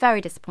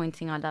 Very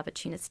disappointing. I love a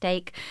tuna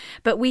steak.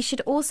 But we should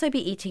also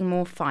be eating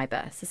more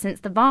fibre. So since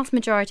the vast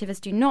majority of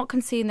us do not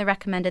consume the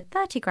recommended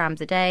 30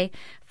 grams a day,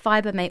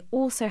 fibre may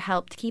also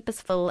help to keep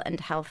us full and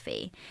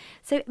healthy.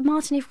 So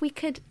Martin, if we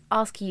could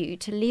ask you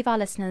to leave our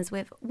listeners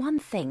with one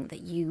thing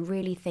that you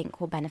really think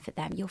will benefit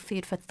them, your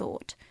food for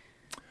thought,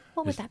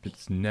 what would that be?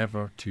 It's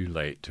never too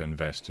late to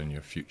invest in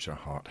your future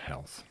heart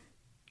health.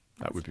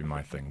 That would be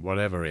my thing.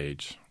 Whatever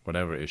age,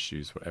 whatever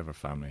issues, whatever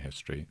family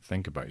history,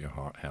 think about your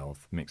heart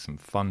health, make some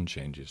fun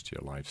changes to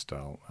your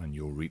lifestyle, and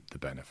you'll reap the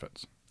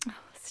benefits.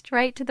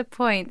 Straight to the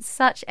point.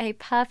 Such a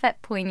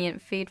perfect,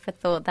 poignant food for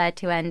thought there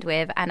to end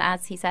with. And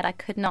as he said, I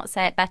could not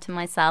say it better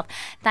myself.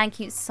 Thank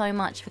you so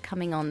much for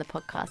coming on the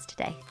podcast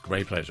today.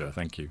 Great pleasure.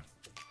 Thank you.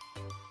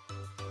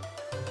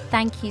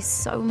 Thank you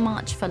so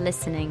much for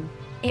listening.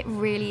 It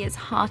really is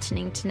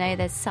heartening to know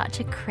there's such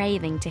a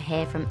craving to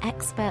hear from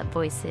expert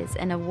voices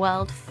in a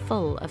world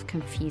full of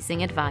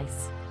confusing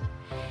advice.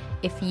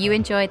 If you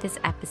enjoyed this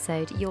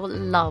episode, you'll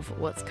love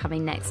what's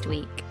coming next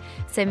week.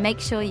 So make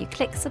sure you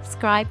click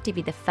subscribe to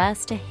be the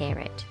first to hear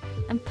it.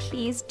 And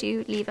please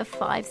do leave a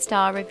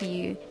 5-star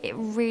review. It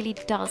really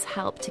does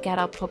help to get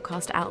our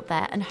podcast out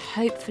there and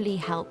hopefully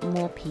help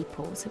more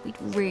people. So we'd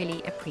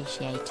really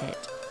appreciate it.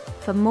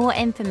 For more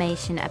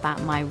information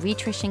about my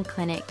Rhitrition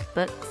Clinic,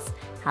 books,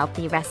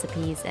 healthy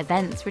recipes,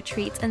 events,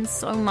 retreats, and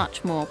so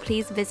much more,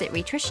 please visit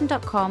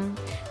rhitrition.com,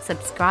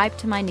 subscribe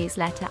to my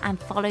newsletter, and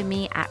follow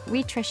me at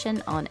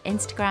Rhitrition on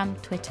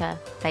Instagram, Twitter,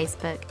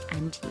 Facebook,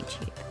 and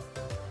YouTube.